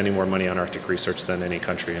will be spending more money on Arctic research than any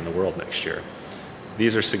country in the world next year.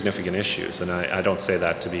 These are significant issues, and I don't say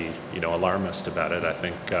that to be, you know, alarmist about it. I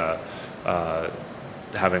think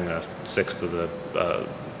having a fifth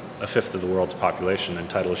of the world's population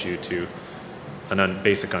entitles you to a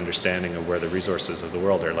basic understanding of where the resources of the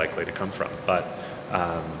world are likely to come from. But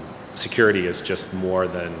security is just more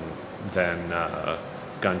than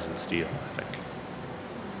guns and steel, I think.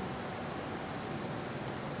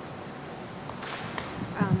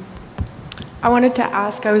 I wanted to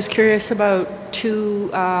ask, I was curious about two,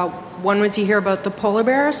 one was you hear about the polar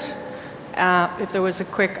bears, if there was a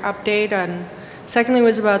quick update, and secondly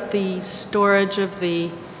was about the storage of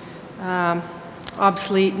the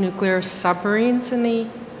obsolete nuclear submarines in the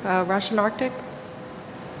Russian Arctic.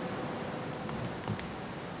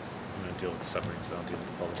 I'm going to deal with the submarines, and I'll deal with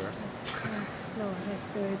the polar bears. No, let's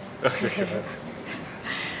do it. Okay, sure.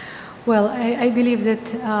 Well, I believe that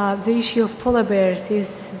the issue of polar bears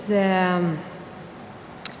is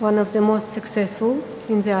one of the most successful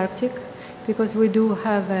in the Arctic, because we do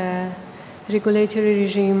have a regulatory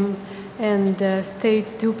regime, and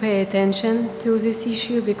states do pay attention to this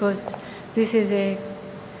issue, because this is a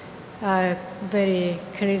very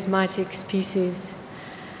charismatic species.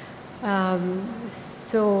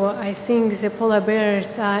 So I think the polar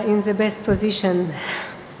bears are in the best position,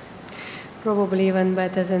 probably even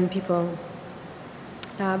better than people.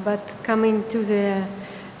 But coming to the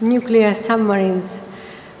nuclear submarines,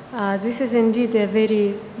 this is indeed a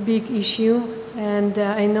very big issue, and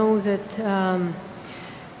I know that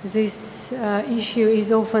this issue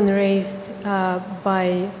is often raised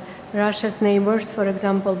by Russia's neighbors, for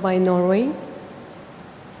example, by Norway.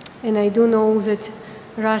 And I do know that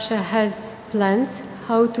Russia has plans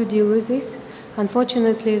how to deal with this.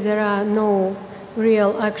 Unfortunately, there are no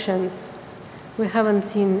real actions. We haven't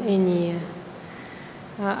seen any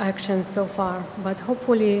actions so far, but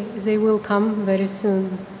hopefully they will come very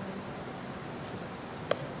soon.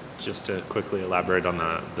 Just to quickly elaborate on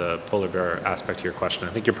the polar bear aspect of your question,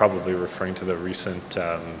 I think you're probably referring to the recent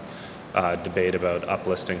debate about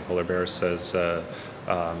uplisting polar bears as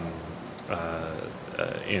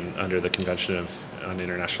under the Convention on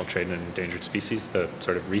International Trade in Endangered Species, the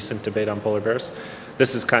sort of recent debate on polar bears.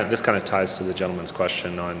 This kind of ties to the gentleman's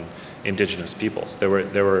question on indigenous peoples. There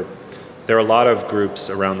were a lot of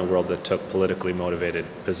groups around the world that took politically motivated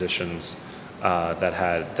positions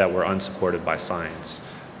that were unsupported by science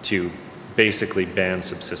to basically ban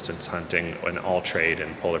subsistence hunting and all trade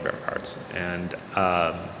in polar bear parts. And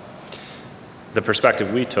the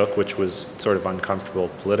perspective we took, which was sort of uncomfortable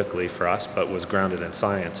politically for us, but was grounded in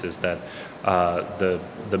science, is that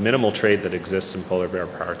the minimal trade that exists in polar bear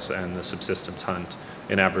parts and the subsistence hunt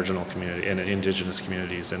in Aboriginal community, in indigenous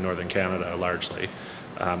communities in northern Canada largely,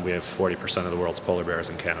 we have 40% of the world's polar bears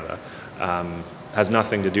in Canada, has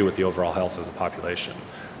nothing to do with the overall health of the population.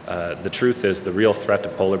 The truth is the real threat to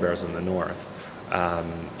polar bears in the north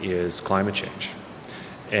is climate change.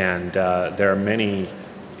 And there are many,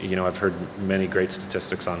 you know, I've heard many great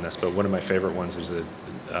statistics on this, but one of my favorite ones is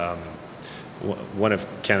one of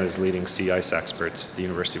Canada's leading sea ice experts, the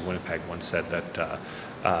University of Winnipeg, once said that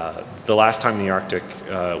the last time the Arctic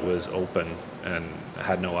was open and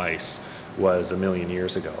had no ice was 1 million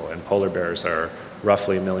years ago, and polar bears are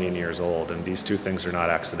roughly 1 million years old, and these two things are not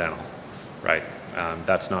accidental, right?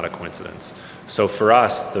 That's not a coincidence. So for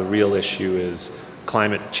us, the real issue is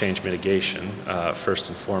climate change mitigation, first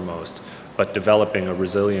and foremost, but developing a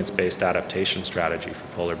resilience-based adaptation strategy for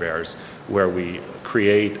polar bears where we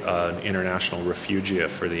create an international refugia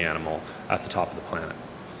for the animal at the top of the planet.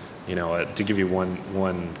 You know, to give you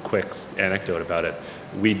one quick anecdote about it,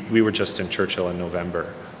 we were just in Churchill in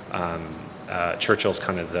November. Churchill's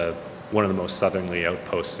kind of one of the most southerly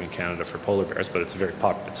outposts in Canada for polar bears, but it's very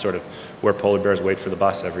popular. It's sort of where polar bears wait for the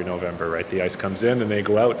bus every November, right? The ice comes in and they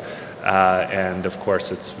go out, and of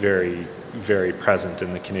course it's very, very present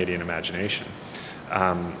in the Canadian imagination.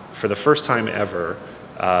 For the first time ever,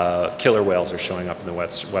 killer whales are showing up in the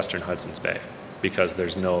western Hudson's Bay because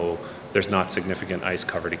there's not significant ice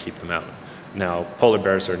cover to keep them out. Now, polar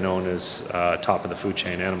bears are known as top of the food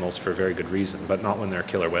chain animals for a very good reason, but not when there are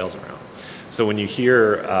killer whales around. So when you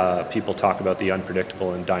hear people talk about the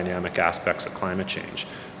unpredictable and dynamic aspects of climate change,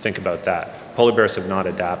 think about that. Polar bears have not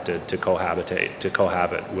adapted to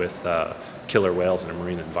cohabit with killer whales in a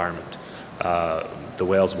marine environment. The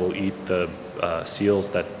whales will eat the seals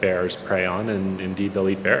that bears prey on, and indeed they'll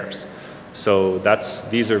eat bears. So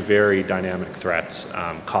these are very dynamic threats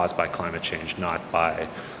caused by climate change, not by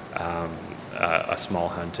a small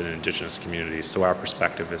hunt in Indigenous communities. So our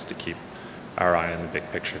perspective is to keep our eye on the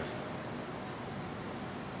big picture.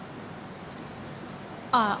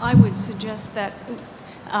 I would suggest that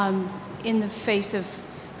in the face of,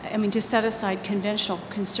 to set aside conventional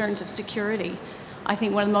concerns of security, I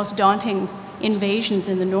think one of the most daunting invasions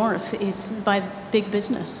in the North is by big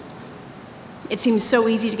business. It seems so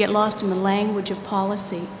easy to get lost in the language of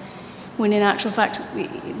policy, when in actual fact,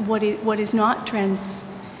 what is not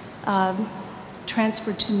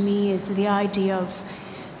transferred to me is the idea of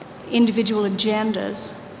individual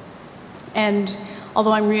agendas. And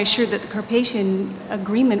although I'm reassured that the Carpathian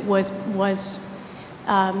Agreement was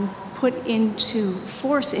put into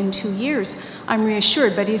force in 2 years, I'm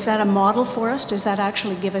reassured, but is that a model for us? Does that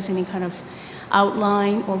actually give us any kind of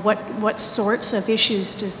outline, or what sorts of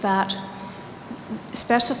issues does that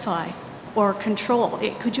specify or control?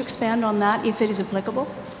 Could you expand on that if it is applicable?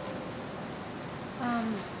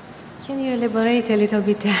 Can you elaborate a little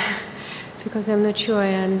bit? Because I'm not sure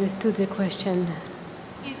I understood the question.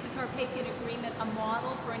 Is the Carpathian Agreement a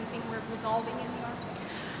model for anything we're resolving in the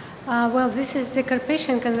Arctic? Well, the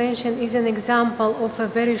Carpathian Convention is an example of a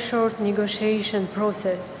very short negotiation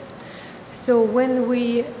process. So when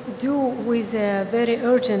we do with a very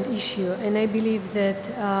urgent issue, and I believe that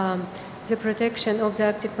the protection of the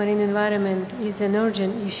Arctic marine environment is an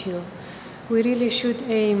urgent issue, we really should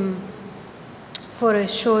aim for a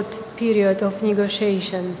short period of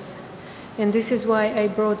negotiations. And this is why I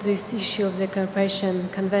brought this issue of the Carpathian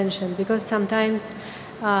Convention, because sometimes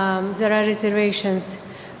there are reservations.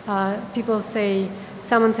 People say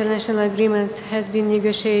some international agreements has been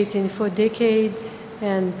negotiating for decades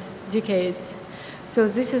and decades. So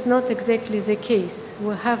this is not exactly the case.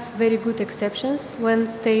 We have very good exceptions when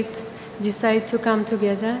states decide to come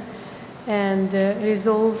together and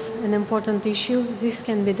resolve an important issue. This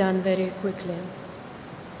can be done very quickly.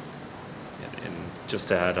 And just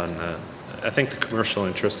to add on I think the commercial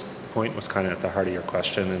interest point was kind of at the heart of your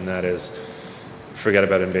question, and that is, forget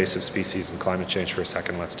about invasive species and climate change for a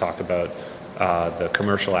second. Let's talk about the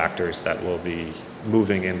commercial actors that will be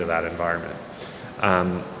moving into that environment.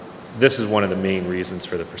 This is one of the main reasons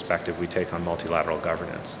for the perspective we take on multilateral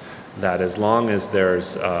governance, that as long as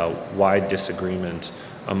there's wide disagreement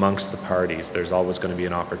amongst the parties, there's always going to be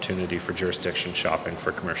an opportunity for jurisdiction shopping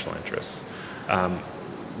for commercial interests.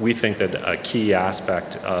 We think that a key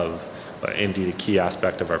aspect of, indeed a key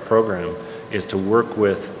aspect of our program, is to work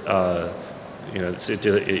with,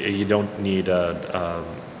 you don't need a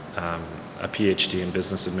PhD in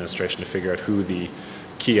business administration to figure out who the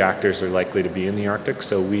key actors are likely to be in the Arctic.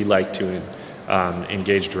 So we like to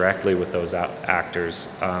engage directly with those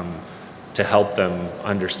actors to help them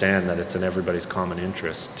understand that it's in everybody's common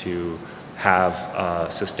interest to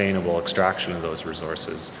have sustainable extraction of those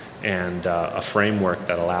resources and a framework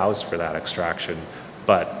that allows for that extraction,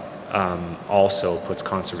 but also puts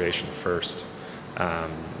conservation first.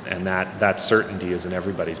 And that certainty is in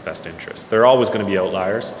everybody's best interest. There are always going to be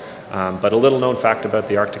outliers, but a little known fact about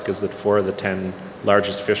the Arctic is that 4 of the 10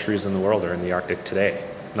 largest fisheries in the world are in the Arctic today.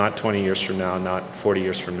 Not 20 years from now, not 40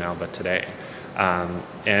 years from now, but today.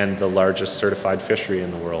 And the largest certified fishery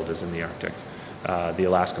in the world is in the Arctic, the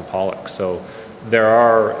Alaskan pollock. So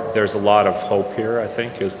there's a lot of hope here, I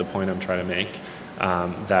think, is the point I'm trying to make,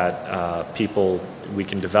 that we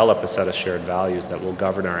can develop a set of shared values that will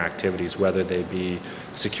govern our activities, whether they be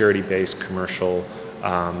security-based, commercial,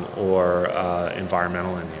 or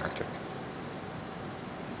environmental in the Arctic.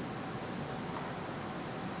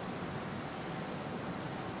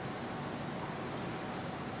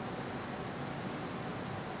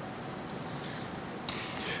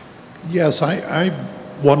 Yes, I'm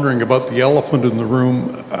wondering about the elephant in the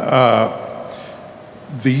room.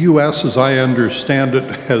 The U.S., as I understand it,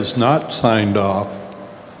 has not signed off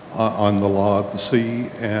on the law of the sea,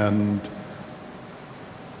 and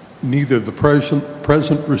neither the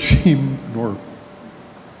present regime nor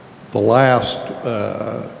the last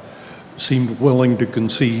seemed willing to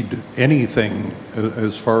concede anything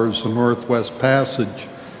as far as the Northwest Passage.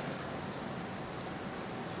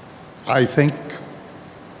 I think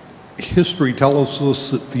history tells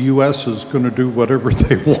us that the U.S. is going to do whatever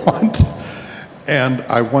they want, and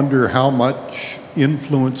I wonder how much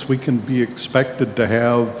influence we can be expected to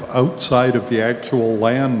have outside of the actual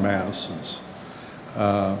land masses.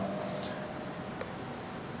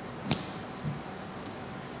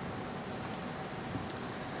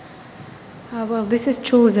 Well, this is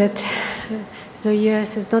true that the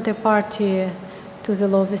U.S. is not a party to the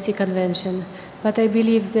Law of the Sea Convention, but I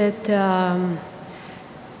believe that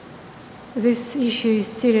this issue is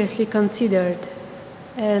seriously considered,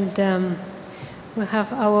 and we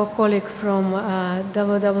have our colleague from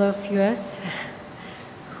WWF US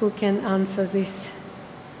who can answer this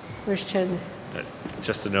question.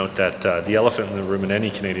 Just to note that the elephant in the room in any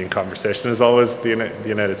Canadian conversation is always the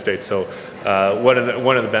United States. So one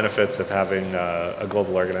of the benefits of having a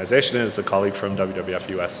global organization is a colleague from WWF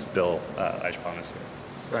US, Bill Eichbaum, is here.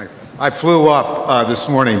 Thanks. I flew up this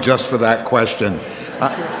morning just for that question.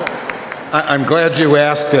 I'm glad you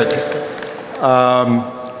asked it.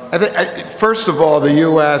 First of all, the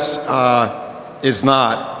U.S. is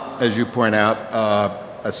not, as you point out,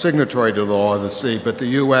 a signatory to the Law of the Sea, but the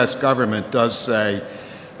U.S. government does say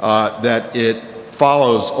that it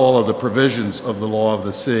follows all of the provisions of the Law of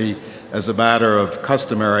the Sea as a matter of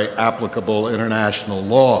customary applicable international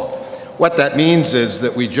law. What that means is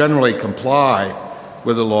that we generally comply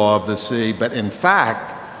with the Law of the Sea, but in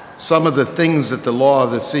fact, some of the things that the Law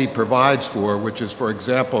of the Sea provides for, which is, for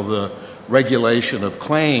example, the regulation of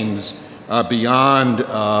claims beyond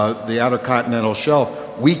the outer continental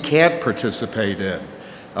shelf, we can't participate in.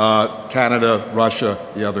 Canada, Russia,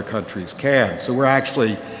 the other countries can. So we're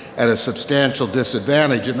actually at a substantial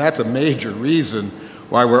disadvantage, and that's a major reason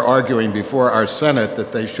why we're arguing before our Senate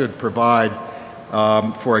that they should provide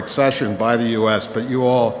for accession by the U.S. But you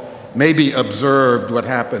all maybe observed what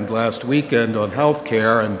happened last weekend on health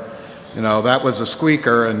care, and that was a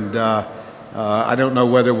squeaker, and I don't know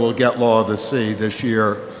whether we'll get Law of the Sea this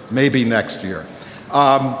year, maybe next year.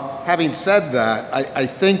 Having said that, I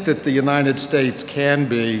think that the United States can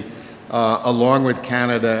be, along with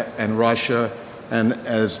Canada and Russia, and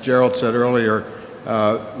as Gerald said earlier,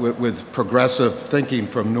 with progressive thinking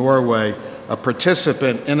from Norway, a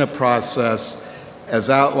participant in a process as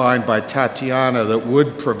outlined by Tatiana that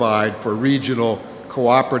would provide for regional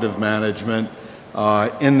cooperative management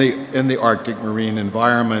in the Arctic marine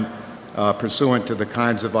environment, pursuant to the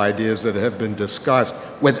kinds of ideas that have been discussed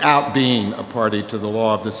without being a party to the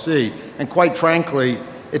Law of the Sea. And quite frankly,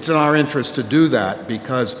 it's in our interest to do that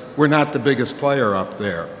because we're not the biggest player up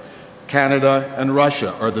there. Canada and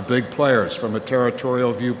Russia are the big players from a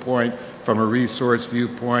territorial viewpoint, from a resource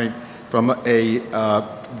viewpoint, from a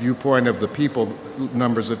viewpoint of the people,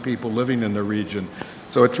 numbers of people living in the region.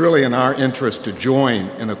 So it's really in our interest to join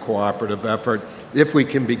in a cooperative effort if we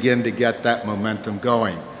can begin to get that momentum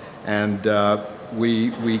going. And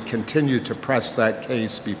we continue to press that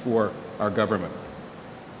case before our government.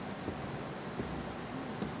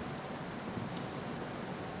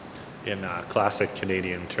 In classic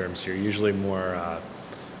Canadian terms, we're usually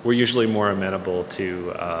more amenable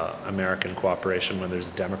to American cooperation when there's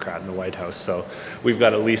a Democrat in the White House. So we've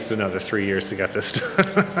got at least another 3 years to get this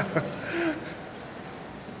done.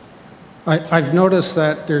 I've noticed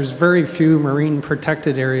that there's very few marine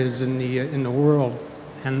protected areas in the world,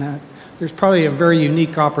 and that there's probably a very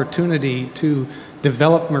unique opportunity to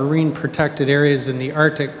develop marine protected areas in the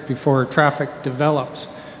Arctic before traffic develops.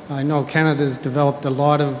 I know Canada's developed a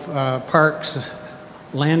lot of parks,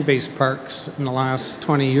 land-based parks in the last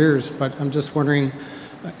 20 years, but I'm just wondering,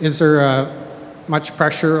 is there much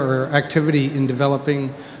pressure or activity in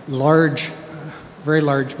developing large, very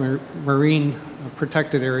large marine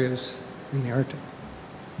protected areas in the Arctic?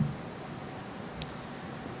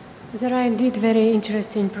 There are indeed very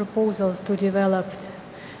interesting proposals to develop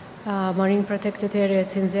marine protected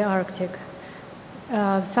areas in the Arctic.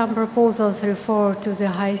 Some proposals refer to the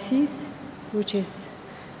high seas, which is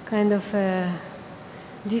kind of a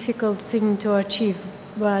difficult thing to achieve,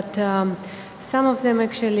 but some of them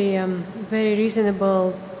actually very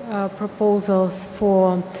reasonable proposals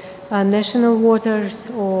for national waters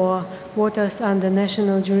or waters under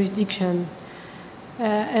national jurisdiction.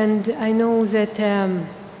 And I know that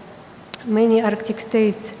many Arctic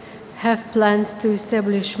states have plans to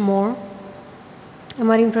establish more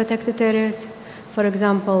marine protected areas. For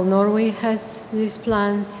example, Norway has these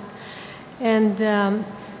plans. And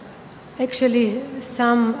actually,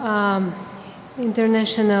 some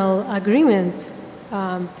international agreements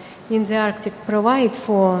in the Arctic provide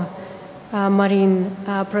for marine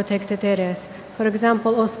protected areas. For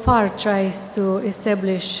example, OSPAR tries to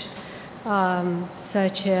establish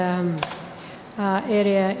such an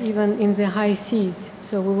area even in the high seas.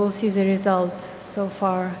 So we will see the result. So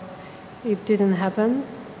far, it didn't happen,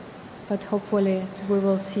 but hopefully we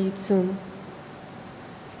will see it soon.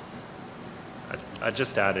 I'd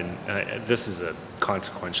just add in, this is a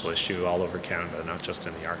consequential issue all over Canada, not just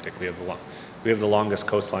in the Arctic. We have the longest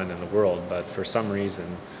coastline in the world, but for some reason,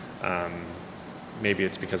 maybe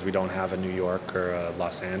it's because we don't have a New York or a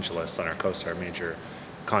Los Angeles on our coast. Our major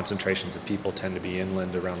concentrations of people tend to be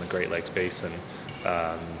inland around the Great Lakes Basin.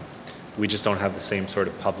 We just don't have the same sort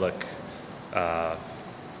of public,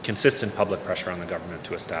 consistent public pressure on the government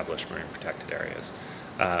to establish marine protected areas.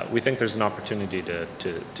 We think there's an opportunity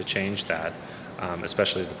to change that,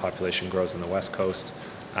 especially as the population grows on the West Coast.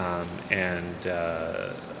 And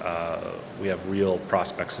we have real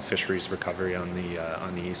prospects of fisheries recovery on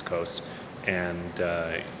the East Coast, and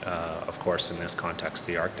of course, in this context,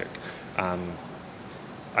 the Arctic.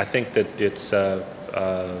 I think that it's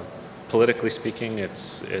politically speaking,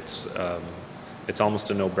 it's almost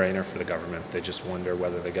a no-brainer for the government. They just wonder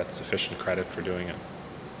whether they get sufficient credit for doing it.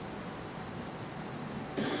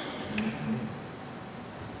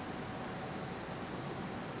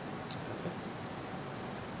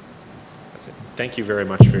 Thank you very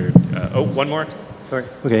much for your, oh, one more? Sorry.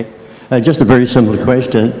 Okay. Just a very simple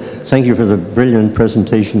question. Thank you for the brilliant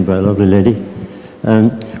presentation by a lovely lady.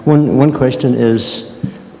 One question is,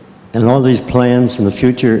 in all these plans in the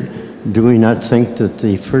future, do we not think that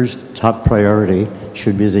the first top priority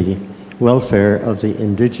should be the welfare of the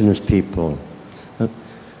indigenous people?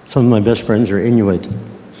 Some of my best friends are Inuit.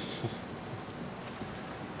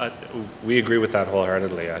 We agree with that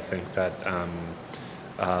wholeheartedly. I think that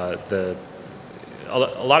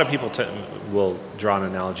a lot of people will draw an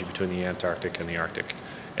analogy between the Antarctic and the Arctic.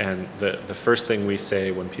 And the first thing we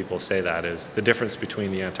say when people say that is the difference between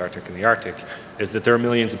the Antarctic and the Arctic is that there are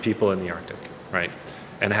millions of people in the Arctic, right?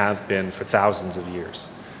 And have been for thousands of years.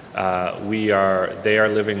 They are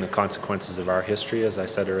living the consequences of our history, as I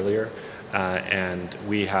said earlier, and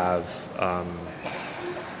we have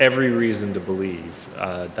every reason to believe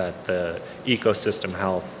that the ecosystem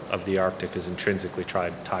health of the Arctic is intrinsically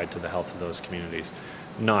tied to the health of those communities.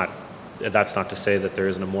 That's not to say that there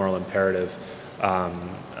isn't a moral imperative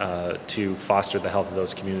to foster the health of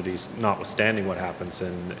those communities, notwithstanding what happens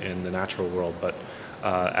in the natural world. But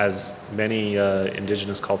as many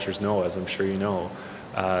indigenous cultures know, as I'm sure you know,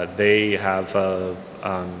 they have a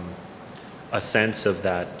sense of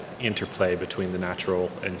that interplay between the natural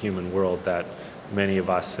and human world that many of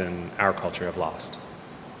us in our culture have lost.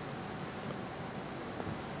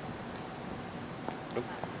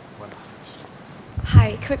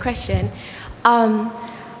 Hi, quick question.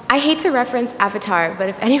 I hate to reference Avatar, but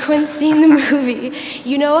if anyone's seen the movie,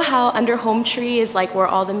 you know how under home tree is like where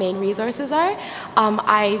all the main resources are?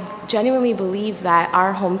 I genuinely believe that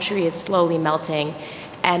our home tree is slowly melting.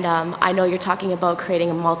 And I know you're talking about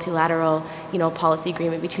creating a multilateral, policy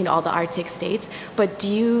agreement between all the Arctic states, but do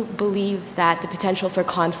you believe that the potential for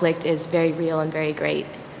conflict is very real and very great,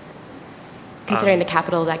 considering the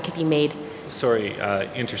capital that could be made? Sorry,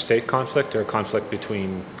 interstate conflict or conflict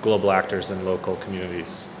between global actors and local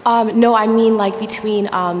communities? No, I mean like between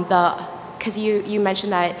because you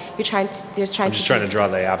mentioned that you're trying to, I'm just trying to draw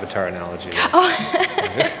the Avatar analogy.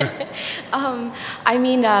 I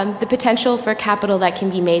mean the potential for capital that can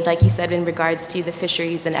be made, like you said, in regards to the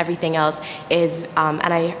fisheries and everything else is, and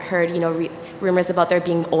I heard, rumors about there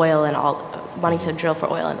being oil and all, wanting to drill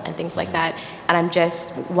for oil and things like that. And I'm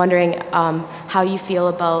just wondering how you feel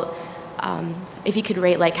about, if you could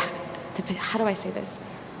rate, like, how do I say this?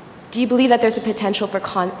 Do you believe that there's a potential for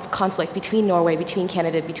conflict between Norway, between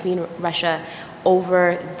Canada, between Russia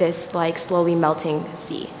over this like slowly melting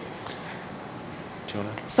sea? Do you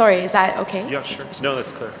want to? Sorry, is that okay? Yeah, sure. No,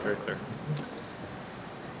 that's clear, very clear.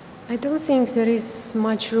 I don't think there is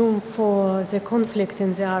much room for the conflict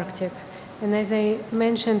in the Arctic. And as I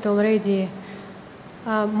mentioned already,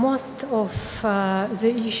 most of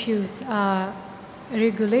the issues are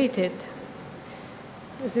regulated.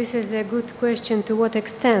 This is a good question, to what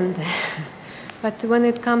extent? But when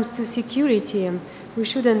it comes to security, we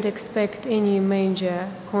shouldn't expect any major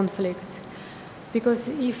conflict. Because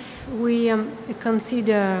if we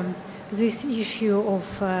consider this issue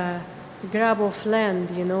of grab of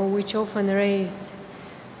land, which often raised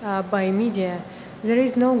by media, there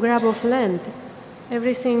is no grab of land.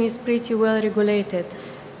 everything is pretty well regulated,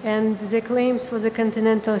 and the claims for the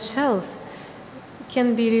continental shelf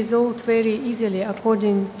can be resolved very easily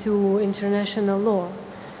according to international law.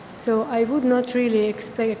 So I would not really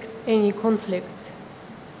expect any conflicts.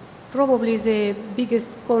 Probably the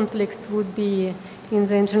biggest conflicts would be in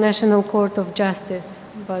the International Court of Justice,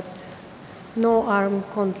 but no armed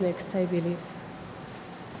conflicts, I believe.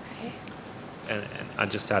 And I'll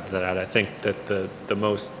just add to that, I think that the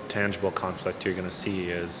most tangible conflict you're going to see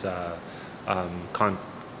is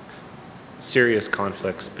serious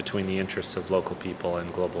conflicts between the interests of local people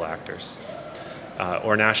and global actors,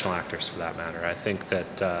 or national actors for that matter. I think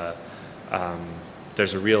that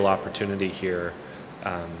there's a real opportunity here.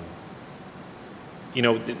 You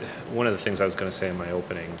know, one of the things I was going to say in my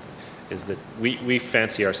opening is that we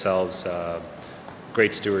fancy ourselves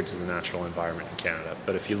great stewards of the natural environment in Canada,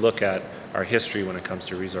 but if you look at our history when it comes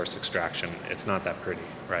to resource extraction, it's not that pretty,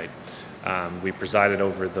 right? We presided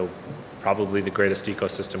over probably the greatest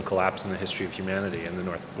ecosystem collapse in the history of humanity in the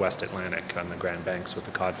Northwest Atlantic on the Grand Banks with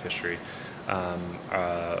the cod fishery.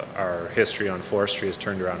 Our history on forestry has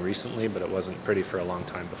turned around recently, but it wasn't pretty for a long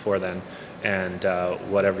time before then. And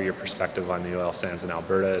whatever your perspective on the oil sands in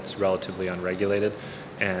Alberta, it's relatively unregulated.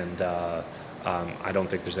 And I don't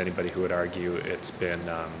think there's anybody who would argue it's been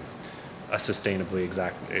a sustainably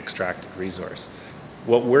extracted resource.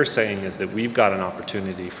 What we're saying is that we've got an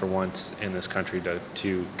opportunity for once in this country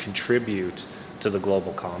to contribute to the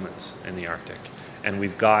global commons in the Arctic. And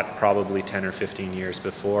we've got probably 10 or 15 years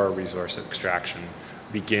before resource extraction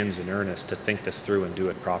begins in earnest to think this through and do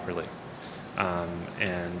it properly.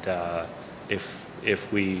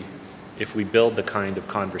 If we build the kind of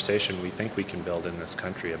conversation we think we can build in this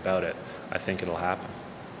country about it, I think it'll happen.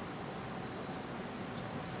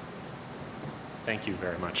 Thank you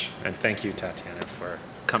very much. And thank you, Tatiana, for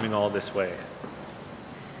coming all this way.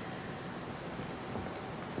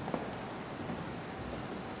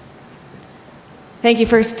 Thank you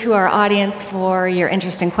first to our audience for your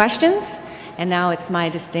interesting questions. And now it's my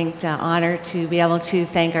distinct honor to be able to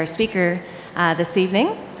thank our speaker this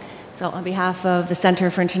evening. So on behalf of the Center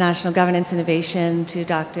for International Governance Innovation, to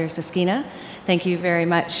Dr. Saksina, thank you very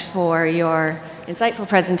much for your insightful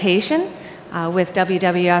presentation with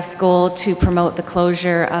WWF's goal to promote the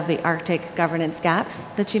closure of the Arctic governance gaps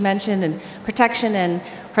that you mentioned, and protection and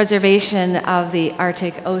preservation of the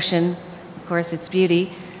Arctic Ocean, of course, its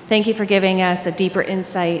beauty. Thank you for giving us a deeper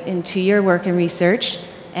insight into your work and research,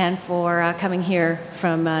 and for coming here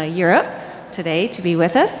from Europe today to be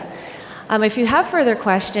with us. If you have further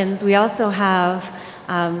questions, we also have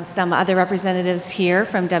some other representatives here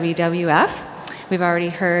from WWF. We've already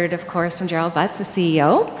heard, of course, from Gerald Butts, the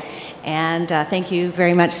CEO. And thank you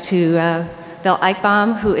very much to Bill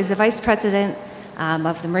Eichbaum, who is the Vice President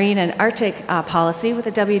of the Marine and Arctic Policy with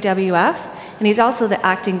the WWF. And he's also the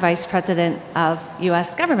Acting Vice President of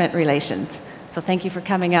U.S. Government Relations. So thank you for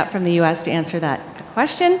coming up from the U.S. to answer that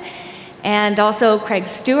question. And also Craig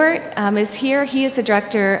Stewart is here. He is the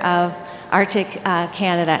Director of Arctic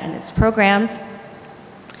Canada and its programs.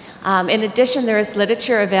 In addition, there is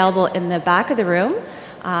literature available in the back of the room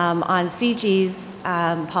on CIGI's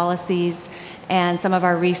policies and some of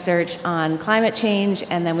our research on climate change.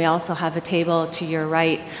 And then we also have a table to your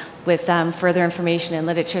right with further information and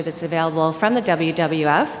literature that's available from the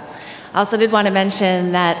WWF. I also did want to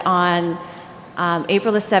mention that on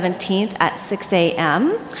April the 17th at 6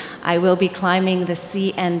 a.m., I will be climbing the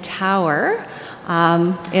CN Tower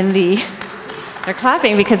they're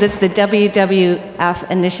clapping because it's the WWF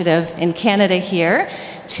initiative in Canada here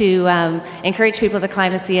to encourage people to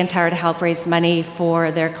climb the CN Tower to help raise money for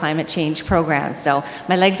their climate change program. So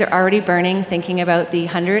my legs are already burning thinking about the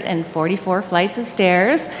 144 flights of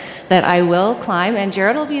stairs that I will climb, and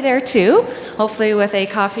Jared will be there too, hopefully with a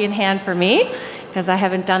coffee in hand for me, because I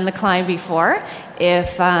haven't done the climb before.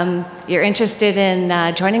 If you're interested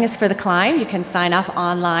in joining us for the climb, you can sign up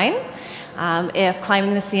online. If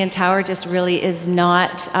climbing the CN Tower just really is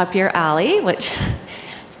not up your alley, which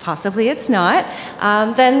possibly it's not,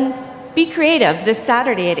 then be creative. This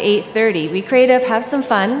Saturday at 8:30, be creative, have some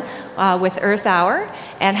fun with Earth Hour,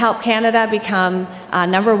 and help Canada become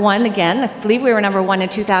 #1 again. I believe we were #1 in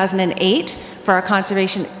 2008 for our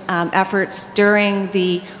conservation efforts during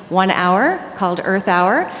the 1 hour called Earth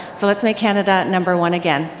Hour. So let's make Canada #1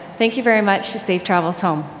 again. Thank you very much. Safe travels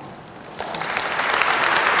home.